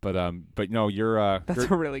 But no, That's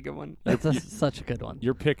a really good one. That's such a good one.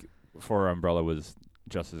 your pick for Umbrella was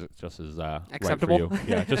just as Acceptable? right for you.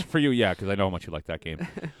 Yeah, just for you. Yeah, because I know how much you like that game.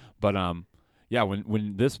 But yeah,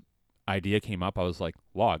 when this idea came up, I was like,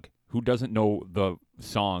 Log. Who doesn't know the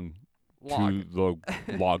song to the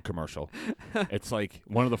Log commercial? It's like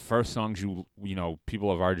one of the first songs you know people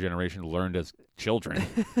of our generation learned as children.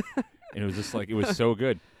 And it was just like it was so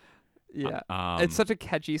good. Yeah. It's such a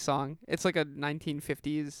catchy song. It's like a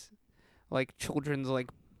 1950s like children's like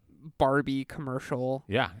Barbie commercial.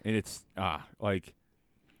 Yeah, and it's like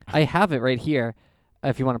I have it right here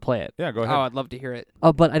if you want to play it. yeah. Go Oh, ahead. I'd love to hear it.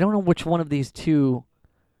 Oh, but I don't know which one of these two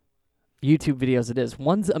YouTube videos it is.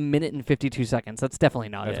 One's a minute and 52 seconds. That's definitely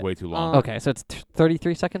not That's it. way too long. Okay, so it's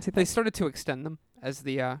 33 seconds, you They think? started to extend them as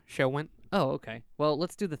the show went. Oh, okay. Well,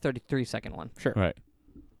 let's do the 33-second one. Sure. Right.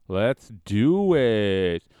 Let's do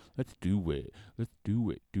it. Let's do it. Let's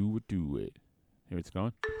do it. Do it. Here it's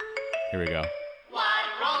going. Here we go. One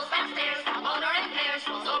rolls downstairs, a motor in pairs,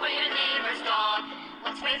 rolls over your neighbor's dog.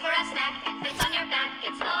 What's great for a snack? It fits on your back.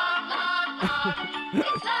 It's long, long, long.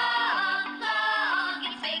 It's long, long.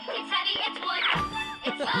 It's big, it's heavy, it's wood.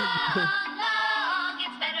 It's long, long.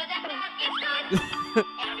 It's better than that. It's good.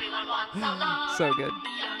 Everyone wants a long. So good.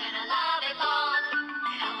 You're gonna love it long.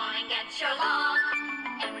 Come on and get your long.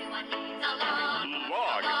 Everyone needs a long.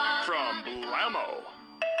 Log from Blammo.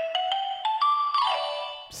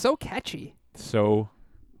 So catchy. So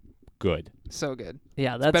good. So good.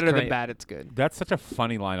 Yeah, It's that's better great. than bad. It's good. That's such a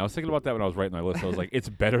funny line. I was thinking about that when I was writing my list. I was like, it's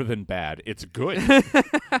better than bad. It's good.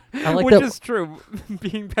 I like Which that. is true.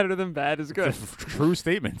 Being better than bad is good. True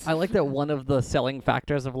statements. I like that one of the selling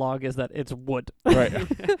factors of log is that it's wood. Right.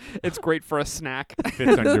 It's great for a snack.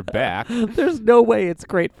 Fits on your back. There's no way it's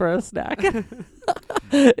great for a snack.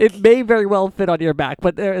 It may very well fit on your back,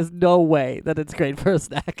 but there is no way that it's great for a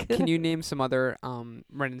snack. Can you name some other Ren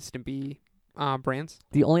and Stimpy brands?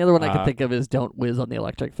 The only other one I can Uh, think of is Don't Whiz on the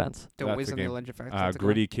Electric Fence. Don't That's whiz a on the game. electric fence. That's a good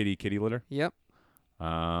Gritty kitty litter. one. Yep.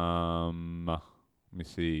 Let me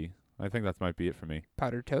see. I think that might be it for me.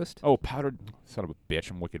 Powdered toast. Oh, powdered son of a bitch!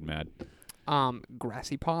 I'm wicked mad.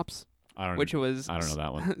 Grassy Pops, I don't. which was I don't know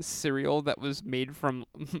that one. cereal that was made from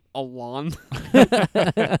a lawn.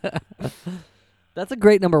 That's a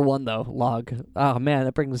great number one though. Log. Oh man,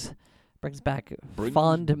 that brings back Brings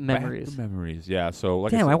fond back memories. the memories. Yeah. So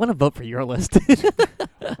like Damn, I I want to vote for your list. I said,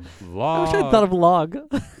 wish I thought of log.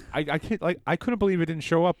 I can't I couldn't believe it didn't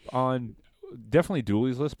show up on definitely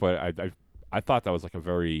Dooley's list, but I thought that was like a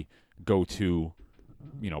very go-to,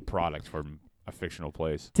 product from a fictional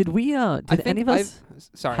place. Did we? Did any of us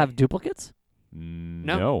Sorry. have duplicates?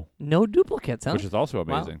 No, No duplicates, huh? which is also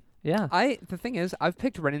Wow. amazing. Yeah. The thing is, I've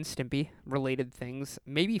picked Ren and Stimpy related things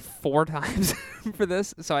maybe 4 times for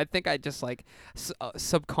this, so I think I just like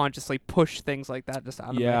subconsciously push things like that just out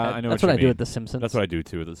of my Yeah, head. I know That's what what you I do mean. with The Simpsons. That's what I do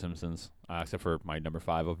too with The Simpsons, except for my number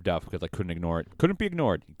 5 of Duff because I couldn't ignore it. Couldn't be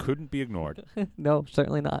ignored. Couldn't be ignored. No,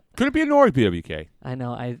 certainly not. Couldn't be ignored. BWK. I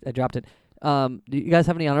know. I dropped it. Do you guys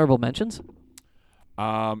have any honorable mentions?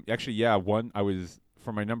 Actually, yeah. One, I was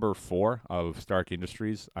for my number 4 of Stark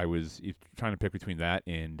Industries. I was trying to pick between that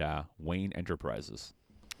and Wayne Enterprises.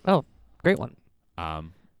 Great one.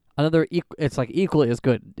 Um, Another. It's like equally as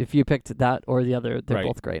good. If you picked that or the other, they're Right.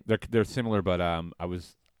 both great. they're similar, but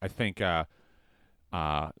I think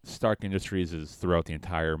Stark Industries is throughout the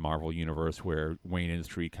entire Marvel universe, where Wayne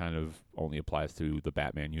Industry kind of only applies to the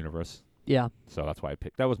Batman universe. Yeah. So that's why I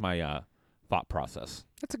picked. That was my thought process.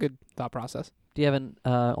 That's a good thought process. Do you have an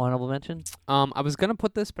honorable mention? I was gonna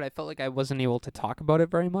put this, but I felt like I wasn't able to talk about it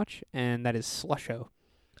very much, and that is Slusho.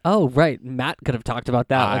 Oh, right. Matt could have talked about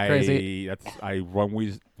that. Like crazy. One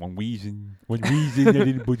reason I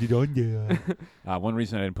didn't put it on there. One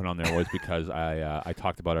reason I didn't put it on there was because I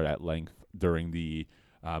talked about it at length during the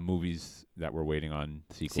movies that we're waiting on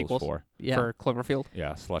sequels for. Yeah. For Cloverfield.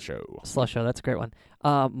 Yeah, Slusho. Slusho, that's a great one.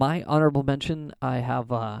 My honorable mention, I have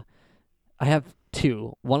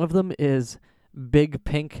 2. One of them is Big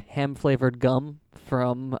Pink ham-flavored gum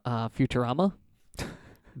from Futurama.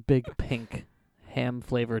 Big Pink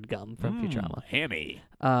ham-flavored gum from Futurama. Hammy.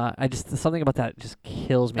 Something about that just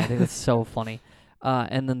kills me. I think that's so funny.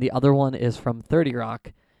 And then the other one is from 30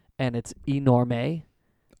 Rock, and it's Enorme.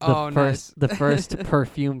 The first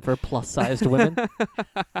perfume for plus-sized women. That's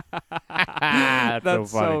so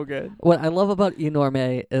That's funny. so good. What I love about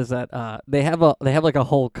Enorme is that they have like a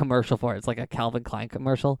whole commercial for it. It's like a Calvin Klein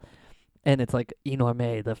commercial, and it's like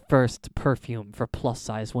Enorme, the first perfume for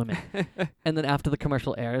plus-size women. And then after the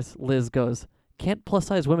commercial airs, Liz goes, "Can't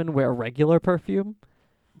plus-size women wear regular perfume?"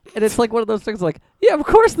 And it's like one of those things like, yeah, of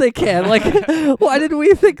course they can. Like, why did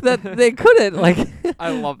we think that they couldn't? Like, I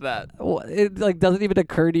love that. it like doesn't even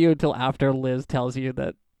occur to you until after Liz tells you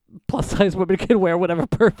that plus-size women can wear whatever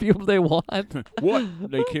perfume they want. What?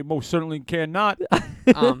 They most certainly cannot.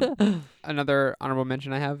 Another honorable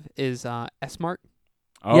mention I have is S-Mart.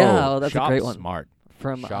 Oh, Yeah, that's a Shop great one. Smart.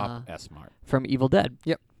 From Shop S-Mart. from Evil Dead.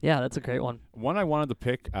 Yep. Yeah, that's a great one. One I wanted to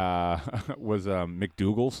pick was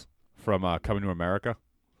McDougal's from Coming to America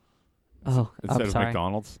Oh, instead I'm of sorry.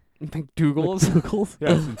 McDonald's. McDougal's. McDougal's.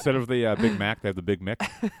 Yes, instead of the Big Mac, they have the Big Mick.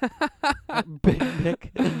 Big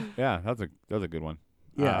Nick. Yeah, that's a good one.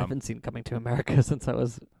 Yeah, I haven't seen Coming to America since I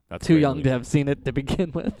was That's too great young movie. to have seen it to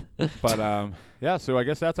begin with. But yeah, so I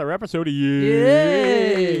guess that's our episode.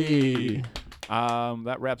 Yay!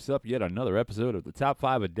 That wraps up yet another episode of the Top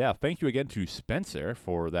 5 of Death. Thank you again to Spencer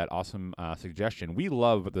for that awesome suggestion. We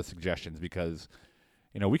love the suggestions because,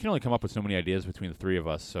 we can only come up with so many ideas between the three of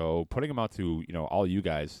us. So putting them out to, all you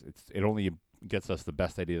guys, it only gets us the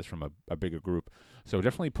best ideas from a bigger group. So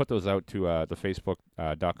definitely put those out to the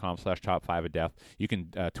Facebook.com/Top5 of Death. You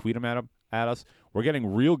can tweet them at us. We're getting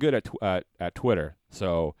real good at Twitter.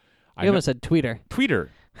 So You almost said tweeter. Tweeter.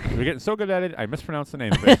 We're getting so good at it. I mispronounced the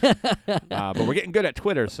name of it. But we're getting good at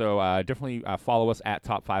Twitter, so definitely follow us at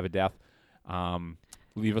Top 5 of Death.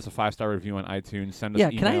 Leave us a 5-star review on iTunes. Send us Yeah,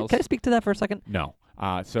 emails. can I speak to that for a second? No.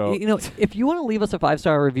 So If you want to leave us a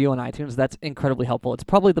 5-star review on iTunes, that's incredibly helpful. It's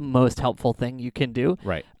probably the most helpful thing you can do.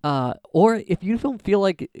 right. Or if you don't feel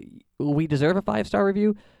like we deserve a 5-star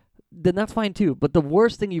review, then that's fine too. But the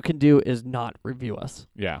worst thing you can do is not review us.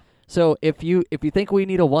 Yeah. So if you think we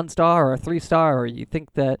need a 1-star or a 3-star, or you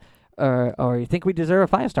think that, or you think we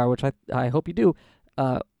deserve a 5-star, which I hope you do,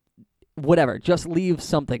 whatever. Just leave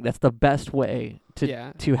something. That's the best way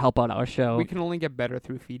to help out our show. We can only get better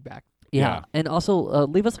through feedback. Yeah. And also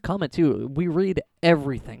leave us a comment too. We read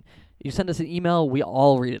everything. You send us an email, we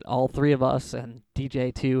all read it. All three of us and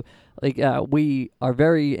DJ too. Like we are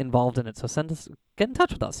very involved in it. So get in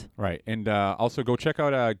touch with us. Right. And also go check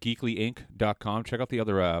out geeklyinc.com. Check out the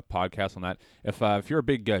other podcasts on that. If you're a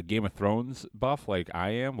big Game of Thrones buff like I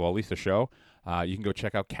am, well, at least the show, you can go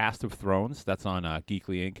check out Cast of Thrones. That's on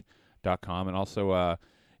geeklyinc.com. And also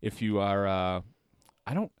if you are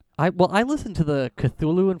I listened to the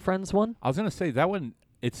Cthulhu and Friends one. I was going to say that one,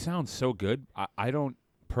 it sounds so good. I don't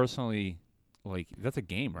personally, like, that's a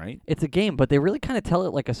game, right? It's a game, but they really kind of tell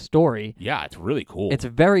it like a story. Yeah, it's really cool. It's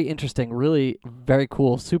very interesting, really very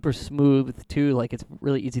cool, super smooth too. Like it's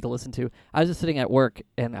really easy to listen to. I was just sitting at work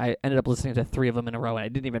and I ended up listening to 3 of them in a row, and I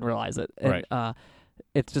didn't even realize it. And, right.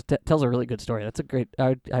 It's just tells a really good story. That's a great.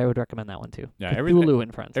 I would recommend that one too. Yeah, Cthulhu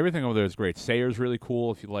and Friends. Everything over there is great. Sayer's really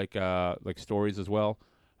cool if you like stories as well.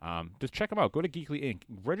 Just check them out. Go to Geekly Inc.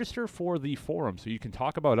 Register for the forum so you can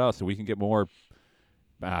talk about us, so we can get more.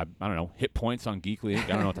 I don't know, hit points on Geekly Inc. I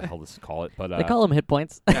don't know what the hell to call it, but they call them hit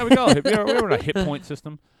points. Yeah, we call it. We're in a hit point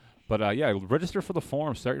system. But yeah, register for the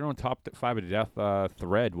forum. Start your own top 5 of death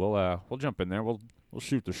thread. We'll jump in there. We'll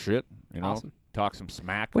shoot the shit. You know, Awesome. Talk some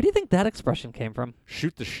smack. Where do you think that expression came from?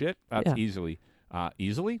 Shoot the shit. That's Yeah. easily.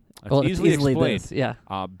 Easily? That's Well, it's easily explained. this, yeah.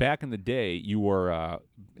 Back in the day, you were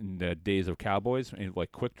in the days of Cowboys, in,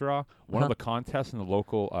 like Quick Draw. One of the contests in the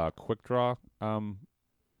local Quick Draw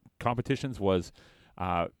competitions was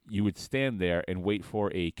you would stand there and wait for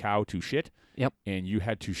a cow to shit. Yep. And you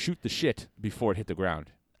had to shoot the shit before it hit the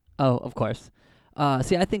ground. Oh, of course.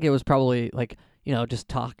 See, I think it was probably like, just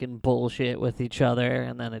talking bullshit with each other,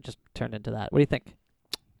 and then it just turned into that. What do you think?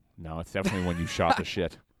 No, it's definitely when you shot the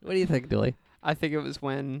shit. What do you think, Dooley? I think it was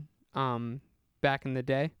when, back in the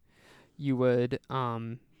day, you would,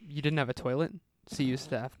 you didn't have a toilet, so you used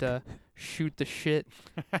to have to shoot the shit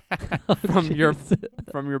from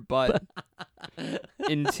your butt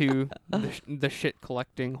into the shit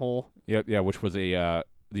collecting hole. Yep, yeah, which was the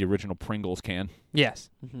original Pringles can. Yes.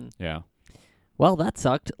 Mm-hmm. Yeah. Well, that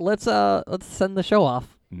sucked. Let's send the show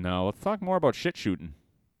off. No, let's talk more about shit shooting.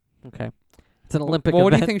 Okay. It's an Olympic Well,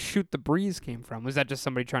 what do event. you think "shoot the breeze" came from? Was that just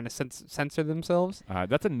somebody trying to censor themselves?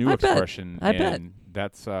 That's a new I bet. expression. I and bet.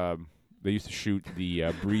 That's they used to shoot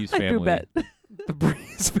the Breeze I family. do bet. The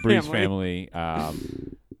Breeze family. Breeze family,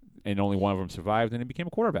 and only one of them survived, and he became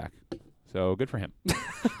a quarterback. So good for him.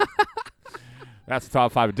 That's the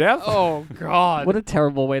top 5 of death. Oh God! What a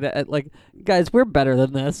terrible way to guys. We're better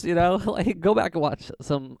than this, Like, go back and watch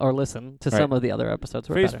some or listen to some of the other episodes.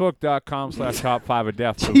 We're better. Facebook.com/top 5 of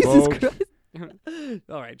death. For Jesus vote. Christ!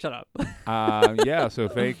 All right, shut up. Yeah. So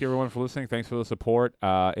thank you everyone for listening. Thanks for the support.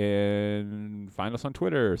 And find us on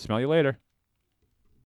Twitter. Smell you later.